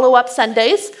some follow-up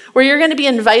Sundays where you're going to be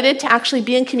invited to actually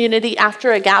be in community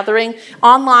after a gathering,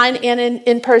 online and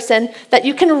in person, that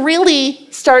you can really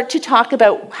start to talk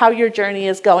about how your journey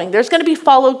is going. There's going to be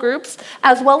follow groups,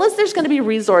 as well as there's going to be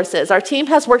resources. Our team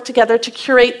has worked together to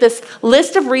curate this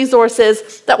list of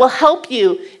resources that will help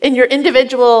you in your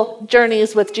individual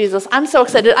journeys with Jesus. I'm so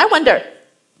excited. I wonder,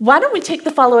 why don't we take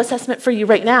the follow assessment for you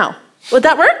right now? Would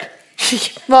that work?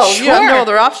 Well, sure. You have no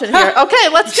other option here. Okay,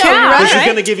 let's go. Yeah. You ready? Because you're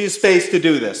going to give you space to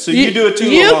do this. So you do it too.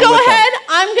 You along go with them. ahead.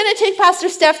 I'm going to take Pastor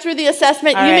Steph through the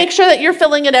assessment. All you right. make sure that you're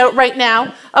filling it out right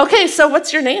now. Okay, so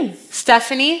what's your name?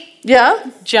 Stephanie Yeah?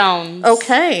 Jones.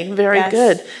 Okay, very Yes.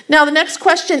 good. Now, the next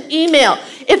question, email.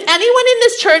 If anyone in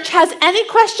this church has any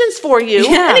questions for you,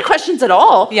 Yeah. any questions at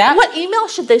all, Yeah. what email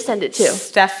should they send it to?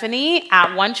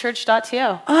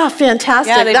 Stephanie@onechurch.to. Oh,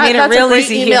 fantastic. Yeah, they made it that's real a great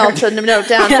easy email here. to note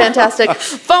down. Yeah. Fantastic.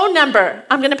 Phone number.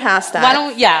 I'm going to pass that. Why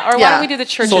don't we do the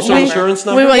church Social number? insurance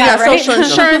We number? will, Yeah, right? social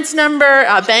insurance number,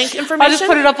 bank information. I'll just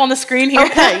put it up on the screen here.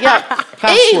 Okay, yeah.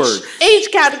 Password.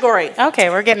 Age category. Okay,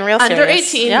 we're getting real Under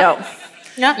serious. 18, Yep.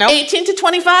 no. No. 18 to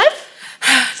 25?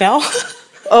 No.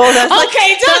 Oh, that's like,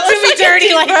 Okay, that don't do looks me like a dirty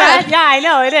deep like breath. that. Yeah, I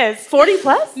know it is. 40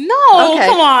 plus? No, Okay.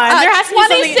 come on. There has to be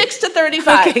something. 26 to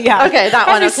 35. Okay, yeah. Okay, that Has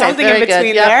one. to be Okay, something very in between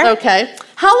good. Yep, there. okay.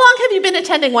 How long have you been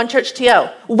attending One Church TO?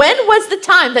 When was the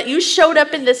time that you showed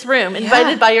up in this room,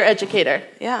 invited by your educator?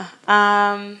 Yeah.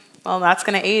 Well, that's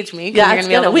going to age me. 'Cause Yeah, you're it's gonna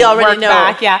be able gonna- to we already work know.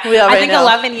 Back. Yeah. We already I think know.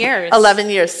 11 years. 11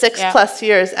 years, 6 Yeah. plus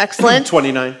years. Excellent.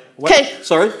 29. What? 'Kay.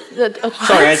 Sorry?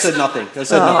 Sorry, I said nothing. I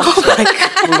said nothing.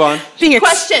 Move on.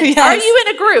 Question, Yes. are you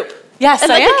in a group? Yes,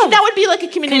 And I like am. that would be like a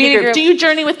community Community group. group. Do you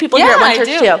journey with people Yeah, here at One I Church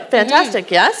do. TO?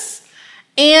 Fantastic, yes.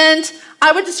 And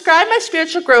I would describe my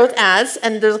spiritual growth as,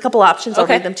 and there's a couple options, I'll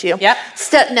Okay. read them to you. Yep.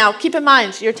 Now, keep in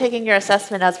mind, you're taking your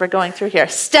assessment as we're going through here.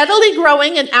 Steadily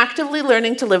growing and actively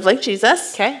learning to live like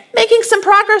Jesus. Okay. Making some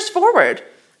progress forward.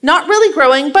 Not really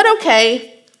growing, but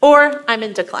okay. Or I'm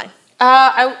in decline.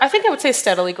 I think I would say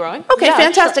steadily growing. Okay, Yeah,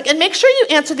 fantastic. And make sure you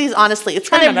answer these honestly. It's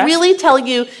going Try to my best. really tell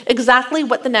you exactly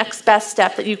what the next best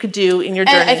step that you could do in your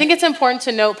journey. And I think it's important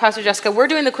to note, Pastor Jessica, we're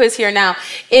doing the quiz here now.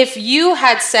 If you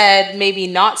had said maybe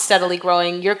not steadily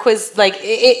growing, your quiz, like,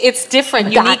 it's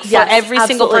different, unique for every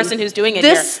single absolutely. person who's doing it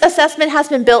This assessment has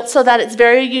been built so that it's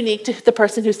very unique to the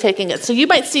person who's taking it. So you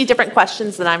might see different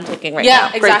questions that I'm taking right now. Yeah,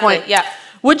 Great exactly. point. Yeah.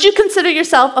 Would you consider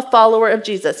yourself a follower of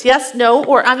Jesus? Yes, no,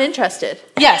 or I'm interested?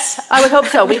 Yes. I would hope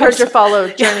so. We heard your follow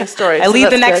journey story. I so lead the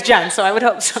that's next good. gen, so I would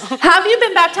hope so. Have you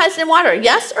been baptized in water?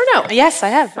 Yes or no? Yes, I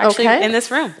have. Actually, Okay. in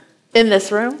this room. In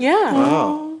this room? Yeah.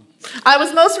 Wow. I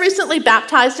was most recently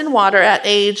baptized in water at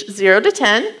age 0 to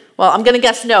 10. Well, I'm going to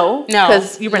guess no. No.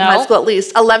 Because you were in No. high school at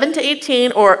least. 11 to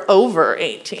 18 or over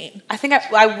 18? I think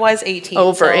I was 18.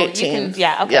 Over so 18. You can,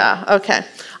 yeah, okay. Yeah, okay.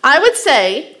 I would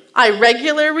say I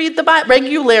regularly read the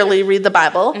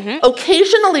Bible,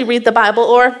 occasionally read the Bible,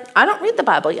 or I don't read the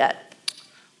Bible yet.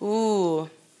 Ooh.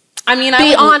 I mean,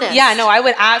 Be honest. Yeah, no, I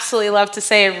would absolutely love to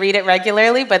say I read it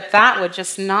regularly, but that would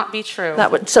just not be true.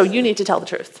 So you need to tell the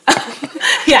truth.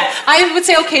 Yeah, I would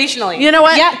say occasionally. You know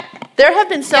what? Yeah. There have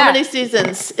been so Yeah. many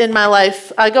seasons in my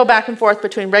life. I go back and forth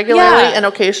between regularly Yeah. and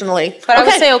occasionally. But I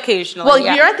would say occasionally. Well,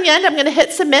 yeah. you're at the end. I'm going to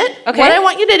hit submit. Okay. What I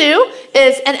want you to do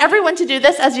is, and everyone to do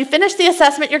this, as you finish the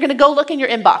assessment, you're going to go look in your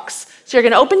inbox. So you're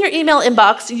going to open your email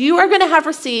inbox. You are going to have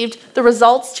received the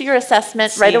results to your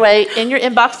assessment right away in your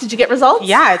inbox. Did you get results?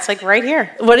 Yeah, it's like right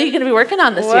here. What are you going to be working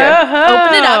on this year? Whoa.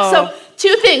 Open it up. So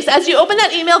 2 things. As you open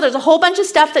that email, there's a whole bunch of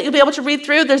stuff that you'll be able to read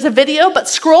through. There's a video, but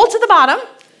scroll to the bottom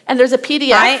and there's a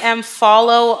PDF. I am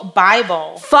Follow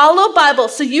Bible. Follow Bible.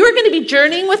 So you are going to be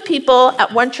journeying with people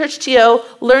at One Church TO,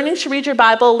 learning to read your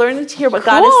Bible, learning to hear what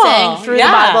God is saying through the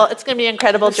Bible. It's going to be an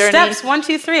incredible journey. Steps 1,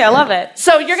 2, 3. I love it.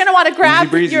 So you're going to want to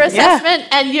grab your assessment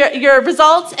and your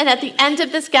results, and at the end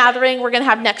of this gathering, we're going to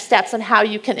have next steps on how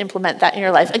you can implement that in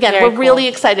your life. Again, we're really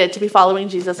excited to be following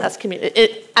Jesus as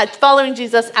following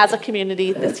Jesus as a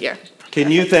community this year. Can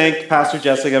you thank Pastor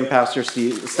Jessica and Pastor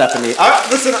Stephanie?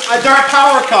 Listen, they're a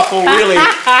power couple, really.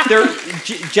 They're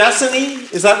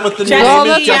Jessany? Is that what the name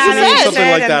is? Jessany? Something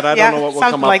like that. I don't know what we'll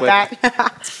come up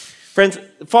with. Friends,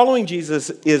 following Jesus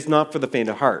is not for the faint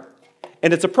of heart.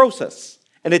 And it's a process.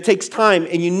 And it takes time.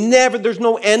 And there's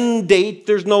no end date.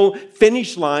 There's no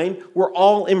finish line. We're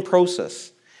all in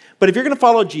process. But if you're going to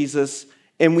follow Jesus,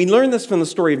 and we learn this from the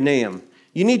story of Nahum,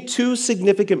 you need 2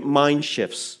 significant mind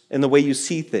shifts in the way you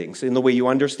see things, in the way you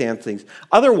understand things.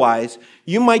 Otherwise,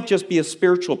 you might just be a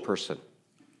spiritual person.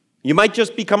 You might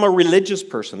just become a religious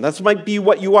person. That might be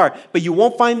what you are. But you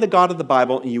won't find the God of the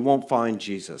Bible, and you won't find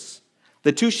Jesus.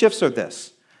 The 2 shifts are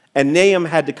this. And Nahum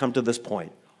had to come to this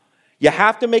point. You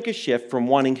have to make a shift from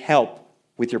wanting help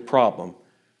with your problem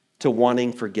to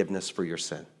wanting forgiveness for your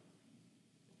sin.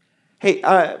 Hey,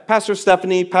 Pastor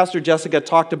Stephanie, Pastor Jessica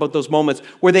talked about those moments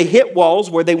where they hit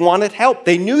walls, where they wanted help.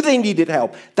 They knew they needed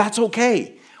help. That's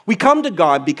okay. We come to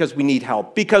God because we need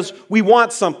help, because we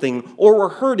want something, or we're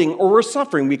hurting, or we're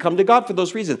suffering. We come to God for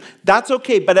those reasons. That's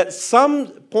okay. But at some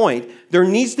point, there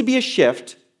needs to be a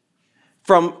shift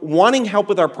from wanting help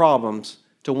with our problems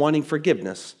to wanting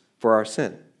forgiveness for our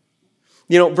sin.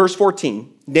 Verse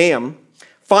 14, Nahum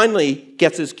finally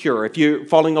gets his cure. If you're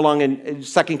following along in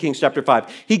 2 Kings chapter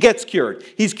 5, he gets cured.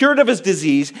 He's cured of his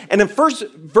disease. And in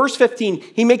verse 15,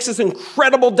 he makes this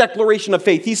incredible declaration of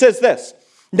faith. He says this,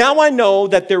 "Now I know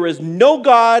that there is no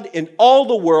God in all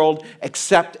the world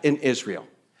except in Israel."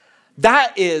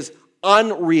 That is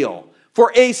unreal.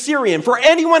 For a Syrian, for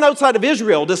anyone outside of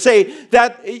Israel to say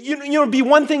that, it'd be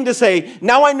one thing to say,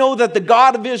 "Now I know that the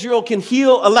God of Israel can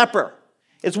heal a leper."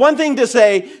 It's one thing to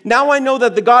say, "Now I know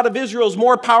that the God of Israel is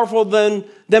more powerful than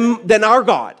our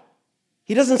God."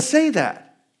 He doesn't say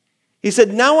that. He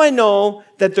said, "Now I know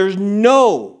that there's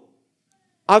no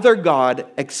other God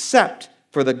except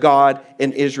for the God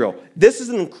in Israel." This is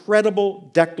an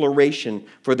incredible declaration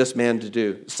for this man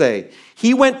to say.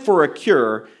 He went for a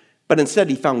cure, but instead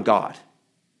he found God.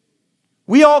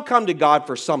 We all come to God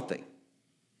for something,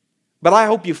 but I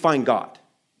hope you find God.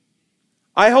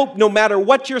 I hope no matter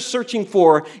what you're searching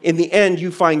for, in the end,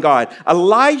 you find God.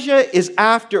 Elijah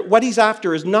what he's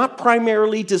after is not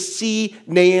primarily to see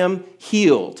Nahum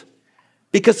healed.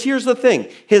 Because here's the thing,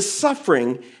 his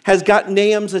suffering has got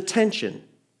Nahum's attention.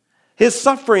 His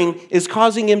suffering is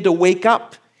causing him to wake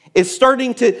up. It's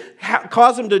starting to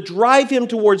cause him to drive him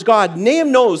towards God.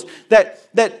 Nahum knows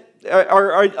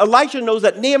Elijah knows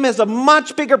that Nahum has a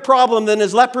much bigger problem than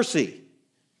his leprosy.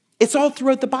 It's all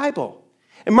throughout the Bible.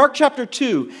 In Mark chapter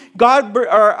 2,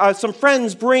 some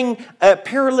friends bring a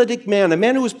paralytic man, a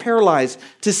man who was paralyzed,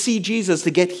 to see Jesus to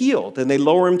get healed. And they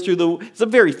lower him it's a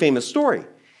very famous story.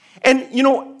 And,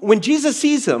 when Jesus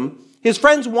sees him, his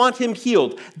friends want him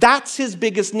healed. That's his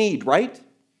biggest need, right?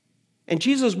 And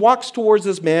Jesus walks towards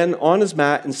this man on his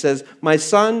mat and says, "My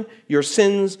son, your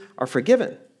sins are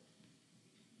forgiven."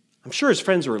 I'm sure his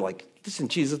friends were like, "Listen,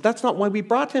 Jesus, that's not why we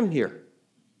brought him here.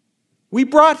 We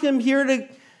brought him here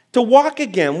to walk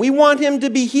again. We want him to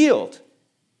be healed."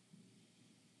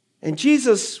 And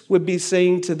Jesus would be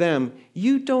saying to them,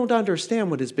 "You don't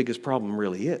understand what his biggest problem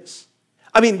really is.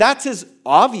 I mean, that's his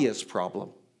obvious problem,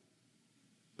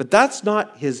 but that's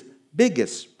not his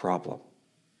biggest problem.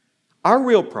 Our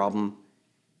real problem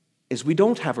is we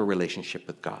don't have a relationship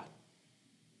with God.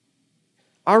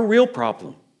 Our real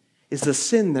problem is the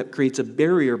sin that creates a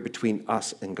barrier between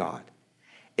us and God.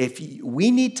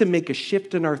 We need to make a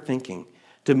shift in our thinking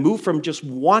to move from just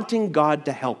wanting God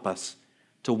to help us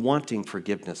to wanting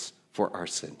forgiveness for our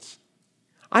sins."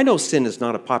 I know sin is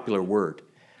not a popular word.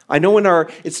 I know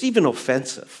it's even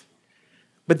offensive.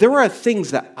 But there are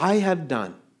things that I have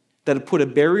done that have put a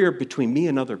barrier between me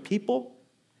and other people,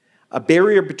 a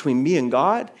barrier between me and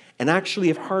God, and actually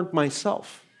have harmed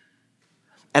myself.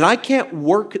 And I can't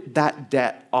work that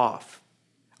debt off.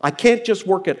 I can't just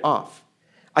work it off.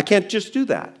 I can't just do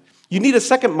that. You need a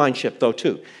second mind shift, though,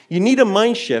 too. You need a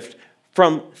mind shift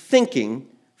from thinking,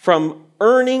 from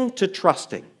earning to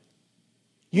trusting.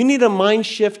 You need a mind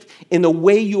shift in the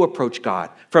way you approach God,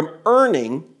 from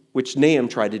earning, which Nahum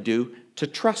tried to do, to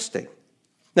trusting.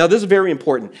 Now, this is very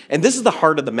important, and this is the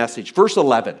heart of the message. Verse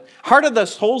 11, heart of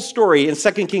this whole story in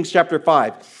 2 Kings chapter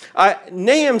 5.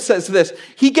 Nahum says this.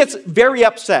 He gets very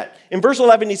upset. In verse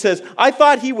 11, he says, I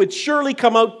thought he would surely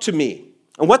come out to me.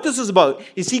 And what this is about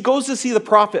is he goes to see the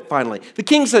prophet finally. The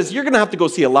king says, you're going to have to go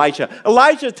see Elijah.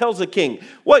 Elijah tells the king,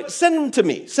 what? Send him to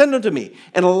me. Send him to me.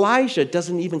 And Elijah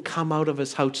doesn't even come out of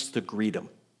his house to greet him.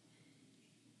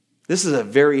 This is a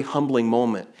very humbling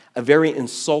moment, a very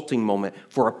insulting moment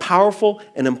for a powerful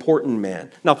and important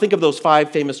man. Now think of those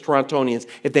 5 famous Torontonians.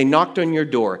 If they knocked on your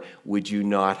door, would you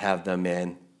not have them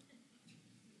in?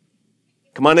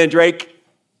 Come on in, Drake.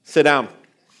 Sit down.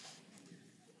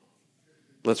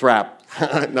 Let's wrap.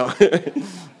 No.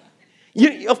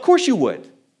 Of course you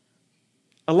would.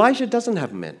 Elijah doesn't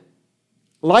have him in.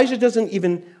 Elijah doesn't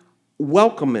even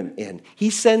welcome him in. He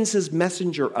sends his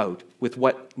messenger out with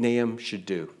what Nahum should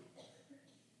do.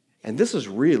 And this is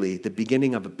really the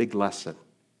beginning of a big lesson.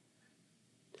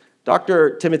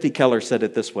 Dr. Timothy Keller said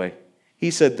it this way. He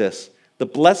said this, the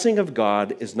blessing of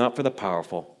God is not for the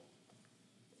powerful.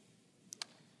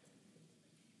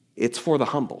 It's for the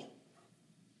humble.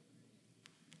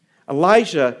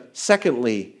 Elijah,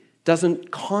 secondly, doesn't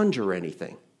conjure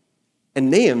anything. And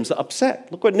Nahum's upset.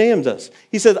 Look what Nahum does.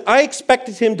 He says, I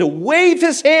expected him to wave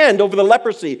his hand over the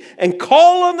leprosy and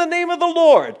call on the name of the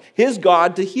Lord, his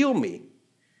God, to heal me.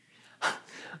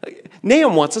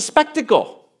 Nahum wants a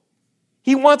spectacle.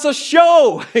 He wants a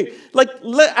show, like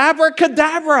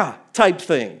abracadabra type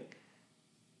thing.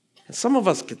 And some of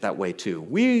us get that way too.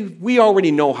 We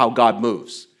already know how God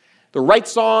moves. The right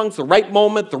songs, the right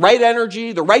moment, the right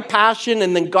energy, the right passion,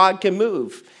 and then God can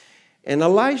move. And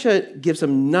Elijah gives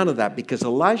him none of that because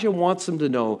Elijah wants him to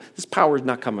know this power is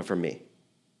not coming from me.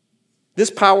 This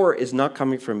power is not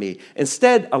coming from me.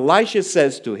 Instead, Elisha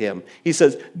says to him, he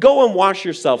says, go and wash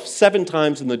yourself 7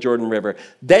 times in the Jordan River.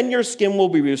 Then your skin will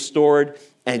be restored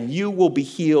and you will be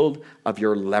healed of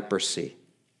your leprosy.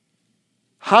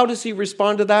 How does he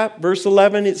respond to that? Verse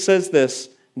 11, it says this,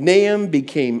 Nahum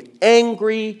became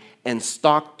angry and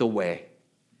stalked away.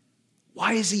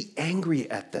 Why is he angry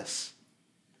at this?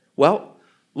 Well,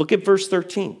 look at verse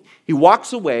 13. He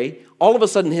walks away. All of a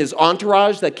sudden, his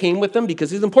entourage that came with him,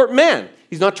 because he's an important man.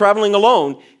 He's not traveling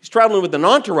alone. He's traveling with an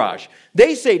entourage.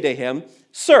 They say to him,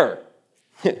 Sir.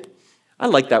 I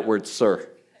like that word, sir.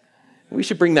 We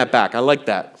should bring that back. I like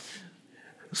that.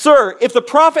 Sir, if the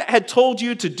prophet had told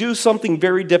you to do something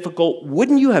very difficult,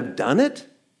 wouldn't you have done it?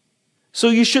 So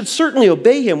you should certainly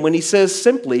obey him when he says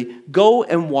simply, go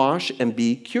and wash and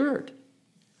be cured.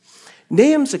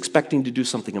 Nahum's expecting to do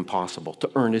something impossible to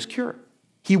earn his cure.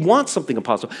 He wants something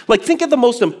impossible. Like, think of the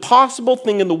most impossible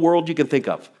thing in the world you can think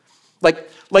of.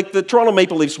 Like the Toronto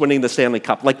Maple Leafs winning the Stanley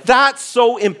Cup. Like, that's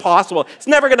so impossible. It's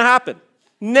never going to happen.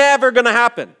 Never going to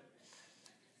happen.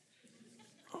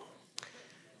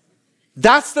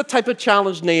 That's the type of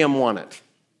challenge Nahum wanted.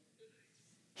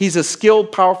 He's a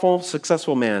skilled, powerful,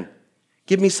 successful man.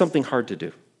 Give me something hard to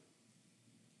do.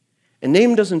 And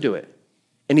Nahum doesn't do it.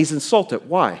 And he's insulted.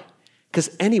 Why?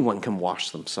 Because anyone can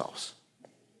wash themselves.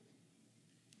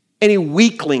 Any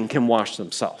weakling can wash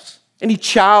themselves. Any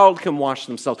child can wash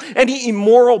themselves. Any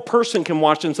immoral person can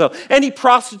wash themselves. Any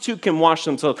prostitute can wash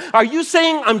themselves. Are you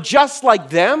saying I'm just like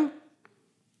them?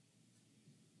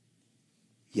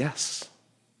 Yes.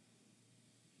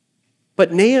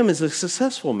 But Nahum is a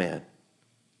successful man.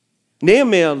 Nahum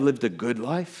may have lived a good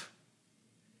life.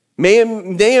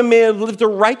 Nahum may have lived a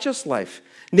righteous life.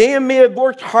 Nahum may have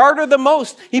worked harder than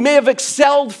most. He may have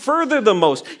excelled further than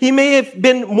most. He may have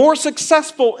been more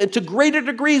successful and to greater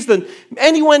degrees than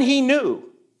anyone he knew.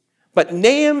 But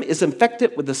Nahum is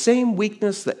infected with the same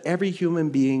weakness that every human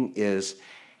being is.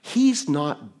 He's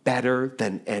not better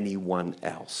than anyone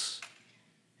else.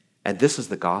 And this is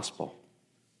the gospel.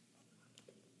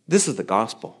 This is the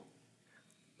gospel.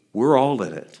 We're all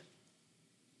in it.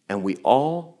 And we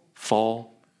all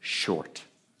fall short.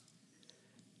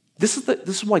 This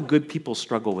is why good people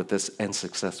struggle with this and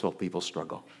successful people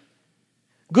struggle.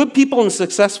 Good people and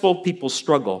successful people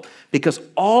struggle because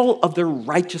all of their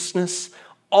righteousness,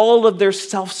 all of their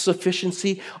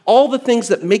self-sufficiency, all the things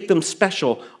that make them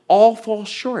special, all fall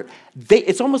short.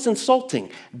 It's almost insulting.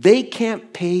 They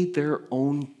can't pay their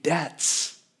own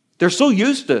debts. They're so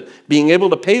used to being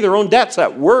able to pay their own debts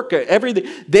at work, at everything.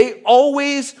 They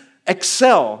always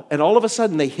excel, and all of a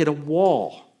sudden they hit a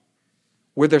wall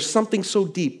where there's something so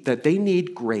deep that they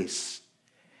need grace.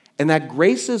 And that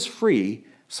grace is free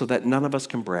so that none of us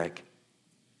can brag.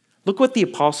 Look what the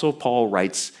Apostle Paul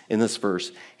writes in this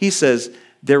verse. He says,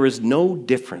 there is no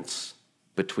difference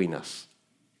between us.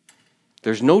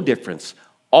 There's no difference.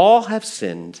 All have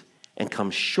sinned and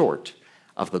come short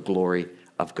of the glory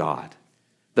of God.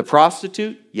 The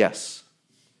prostitute? Yes.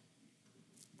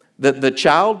 The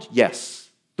child? Yes.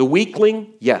 The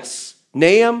weakling? Yes.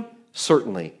 Nahum?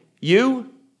 Certainly.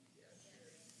 You?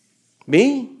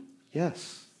 Me?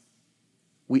 Yes.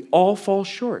 We all fall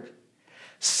short.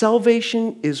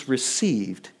 Salvation is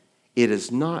received. It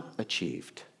is not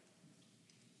achieved.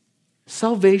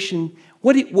 Salvation,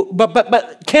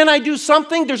 but can I do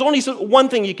something? There's only one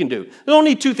thing you can do. There's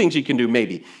only two things you can do,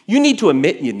 maybe. You need to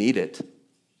admit you need it.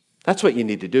 That's what you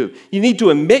need to do. You need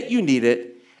to admit you need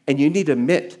it, and you need to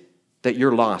admit that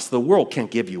you're lost. The world can't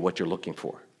give you what you're looking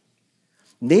for.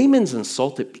 Naaman's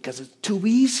insulted because it's too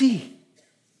easy.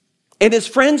 And his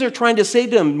friends are trying to say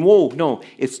to him, whoa, no,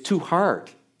 it's too hard.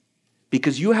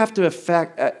 Because you have to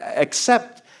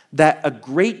accept that a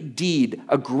great deed,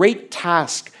 a great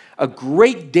task, a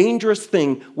great dangerous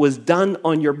thing was done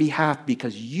on your behalf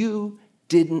because you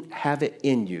didn't have it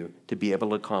in you to be able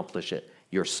to accomplish it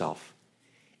yourself.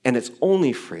 And it's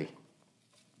only free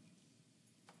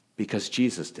because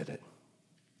Jesus did it.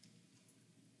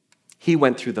 He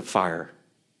went through the fire.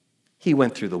 He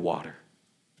went through the water.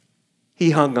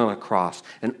 He hung on a cross.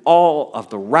 And all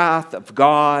of the wrath of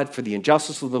God for the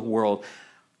injustice of the world,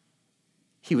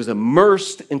 he was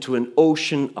immersed into an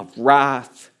ocean of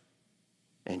wrath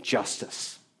and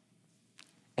justice.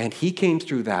 And he came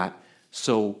through that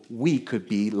so we could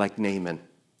be like Naaman.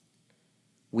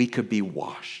 We could be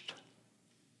washed.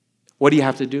 What do you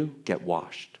have to do? Get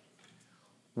washed.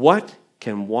 What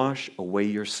can wash away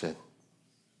your sin?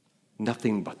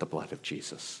 Nothing but the blood of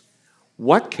Jesus.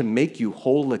 What can make you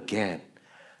whole again?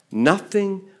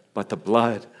 Nothing but the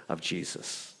blood of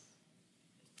Jesus.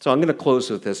 So I'm going to close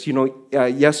with this. You know,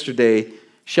 yesterday,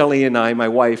 Shelley and I, my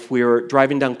wife, we were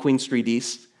driving down Queen Street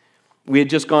East. We had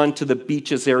just gone to the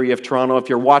beaches area of Toronto. If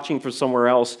you're watching from somewhere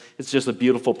else, it's just a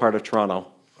beautiful part of Toronto.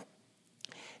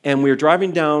 And we were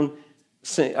driving down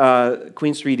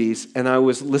Queen Street East, and I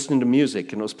was listening to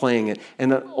music, and it was playing it.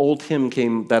 And an old hymn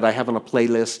came that I have on a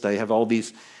playlist. I have all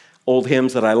these old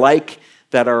hymns that I like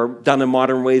that are done in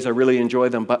modern ways. I really enjoy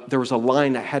them. But there was a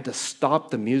line I had to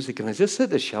stop the music, and I just said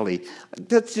to Shelley,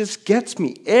 that just gets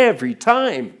me every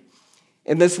time.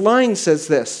 And this line says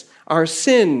this: our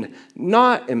sin,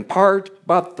 not in part,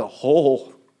 but the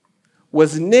whole,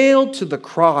 was nailed to the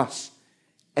cross,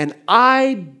 and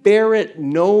I bear it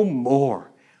no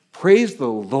more. Praise the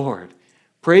Lord.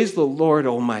 Praise the Lord,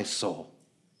 O my soul.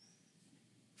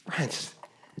 Friends,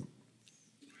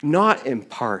 not in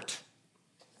part,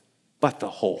 but the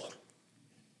whole.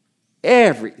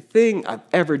 Everything I've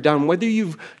ever done, whether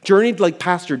you've journeyed like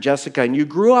Pastor Jessica and you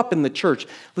grew up in the church,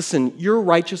 listen, your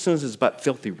righteousness is but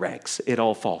filthy rags. It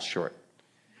all falls short.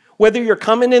 Whether you're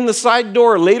coming in the side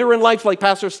door later in life like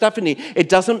Pastor Stephanie, it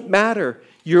doesn't matter.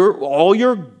 All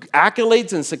your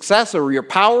accolades and success or your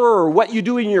power or what you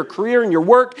do in your career and your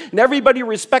work, and everybody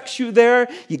respects you there,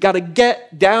 you got to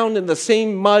get down in the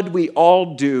same mud we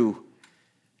all do.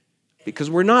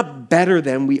 Because we're not better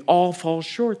than, we all fall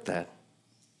short then.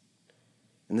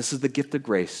 And this is the gift of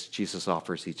grace Jesus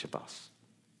offers each of us.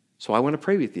 So I want to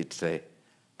pray with you today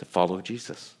to follow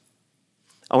Jesus.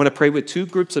 I want to pray with two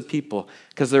groups of people,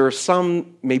 because there are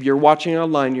some, maybe you're watching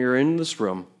online, you're in this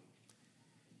room,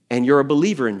 and you're a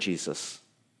believer in Jesus.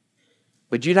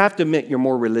 But you'd have to admit you're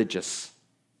more religious.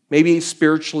 Maybe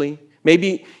spiritually.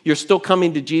 Maybe you're still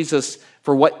coming to Jesus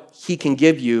for what he can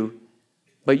give you,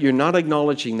 but you're not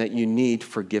acknowledging that you need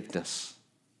forgiveness.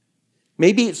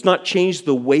 Maybe it's not changed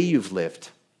the way you've lived.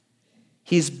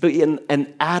 He's been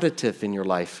an additive in your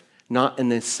life, not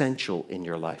an essential in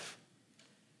your life.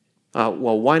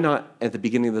 Well, why not at the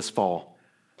beginning of this fall?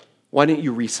 Why don't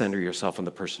you recenter yourself on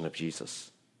the person of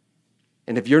Jesus?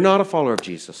 And if you're not a follower of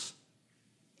Jesus,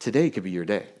 today could be your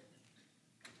day.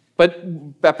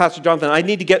 But Pastor Jonathan, I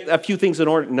need to get a few things in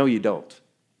order. No, you don't.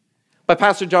 But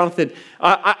Pastor Jonathan,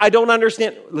 I don't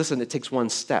understand. Listen, it takes one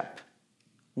step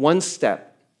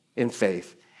in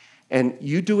faith. And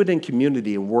you do it in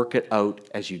community and work it out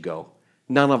as you go.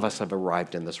 None of us have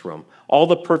arrived in this room. All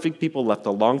the perfect people left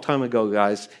a long time ago,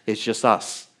 guys. It's just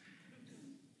us.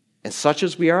 And such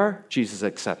as we are, Jesus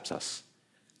accepts us.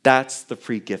 That's the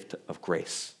free gift of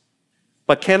grace.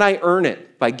 But can I earn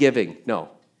it by giving? No.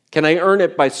 Can I earn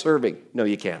it by serving? No,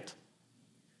 you can't.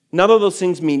 None of those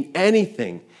things mean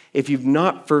anything if you've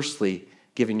not firstly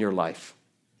given your life.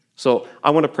 So I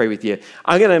want to pray with you.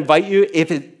 I'm going to invite you, if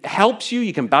it helps you,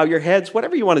 you can bow your heads,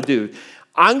 whatever you want to do.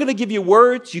 I'm going to give you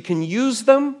words. You can use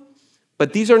them,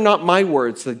 but these are not my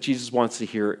words that Jesus wants to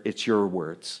hear. It's your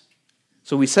words.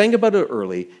 So we sang about it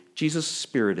early. Jesus'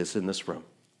 Spirit is in this room.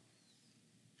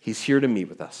 He's here to meet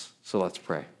with us. So let's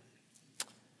pray.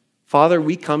 Father,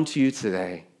 we come to you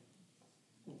today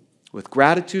with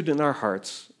gratitude in our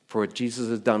hearts for what Jesus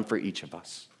has done for each of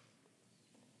us.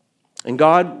 And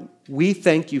God, we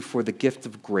thank you for the gift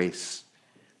of grace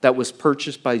that was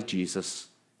purchased by Jesus.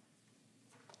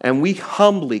 And we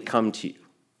humbly come to you.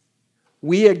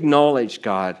 We acknowledge,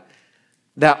 God,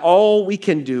 that all we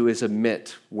can do is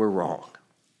admit we're wrong.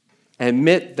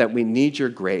 Admit that we need your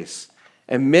grace.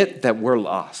 Admit that we're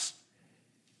lost.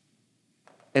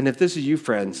 And if this is you,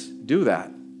 friends, do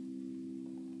that.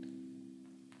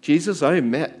 Jesus, I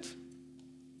admit.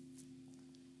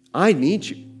 I need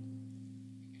you.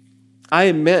 I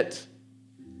admit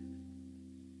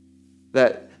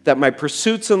that my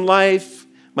pursuits in life,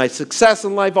 my success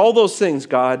in life, all those things,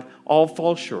 God, all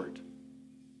fall short.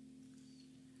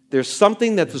 There's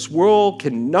something that this world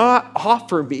cannot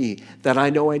offer me that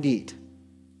I know I need.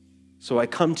 So I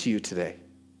come to you today,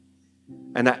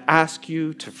 and I ask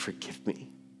you to forgive me,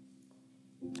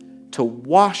 to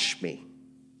wash me,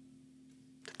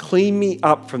 to clean me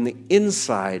up from the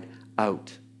inside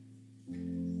out.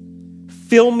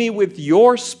 Fill me with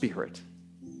your Spirit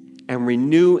and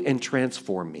renew and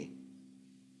transform me.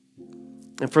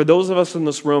 And for those of us in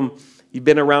this room, you've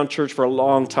been around church for a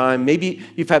long time. Maybe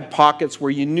you've had pockets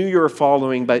where you knew you were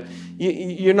following, but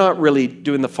you're not really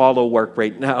doing the follow work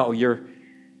right now.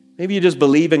 Maybe you just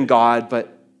believe in God,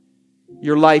 but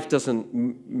your life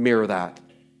doesn't mirror that.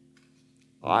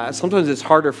 Sometimes it's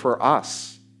harder for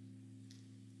us.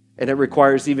 And it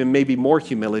requires even maybe more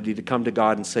humility to come to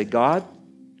God and say, God,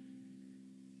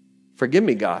 forgive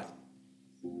me, God.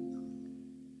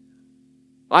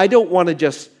 I don't want to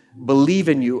just believe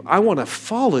in you. I want to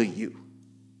follow you.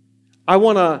 I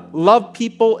want to love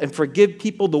people and forgive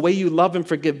people the way you love and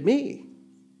forgive me.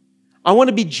 I want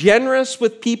to be generous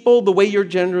with people the way you're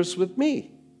generous with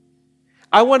me.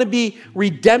 I want to be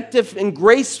redemptive and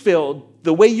grace-filled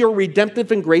the way you're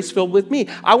redemptive and grace-filled with me.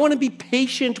 I want to be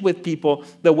patient with people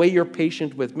the way you're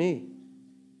patient with me.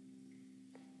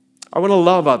 I want to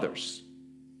love others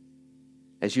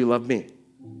as you love me.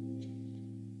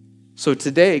 So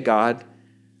today, God,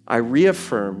 I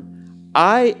reaffirm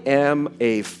I am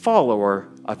a follower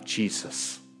of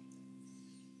Jesus.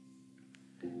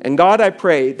 And God, I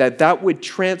pray that that would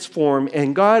transform.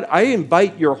 And God, I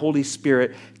invite your Holy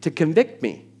Spirit to convict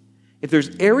me. If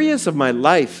there's areas of my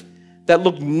life that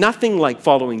look nothing like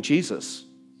following Jesus,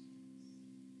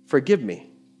 forgive me.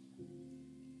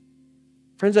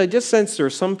 Friends, I just sense there are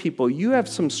some people, you have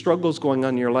some struggles going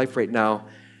on in your life right now,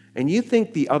 and you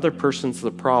think the other person's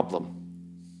the problem.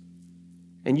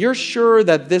 And you're sure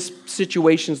that this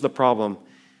situation's the problem,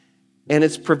 and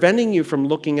it's preventing you from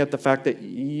looking at the fact that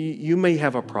you may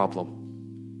have a problem.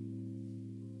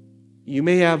 You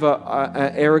may have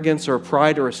an arrogance or a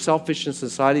pride or a selfishness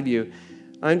inside of you.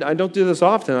 I don't do this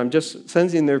often. I'm just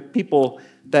sensing there are people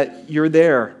that you're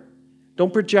there.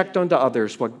 Don't project onto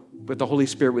others what the Holy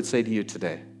Spirit would say to you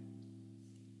today.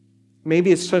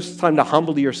 Maybe it's just time to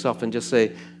humble yourself and just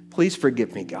say, please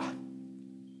forgive me, God.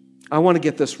 I want to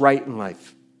get this right in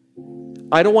life.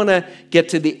 I don't want to get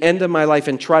to the end of my life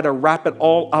and try to wrap it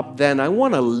all up then. I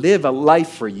want to live a life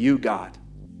for you, God.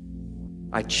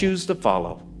 I choose to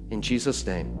follow. In Jesus'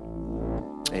 name,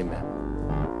 amen.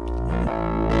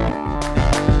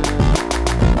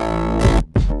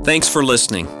 Thanks for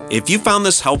listening. If you found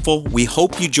this helpful, we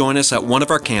hope you join us at one of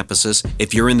our campuses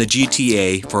if you're in the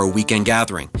GTA for a weekend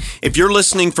gathering. If you're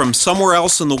listening from somewhere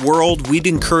else in the world, we'd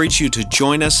encourage you to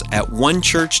join us at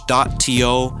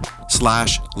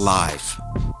onechurch.to/live.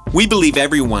 We believe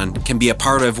everyone can be a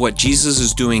part of what Jesus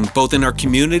is doing both in our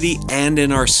community and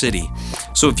in our city.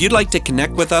 So if you'd like to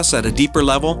connect with us at a deeper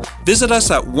level, visit us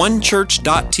at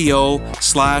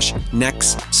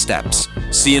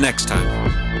onechurch.to/nextsteps. See you next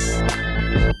time.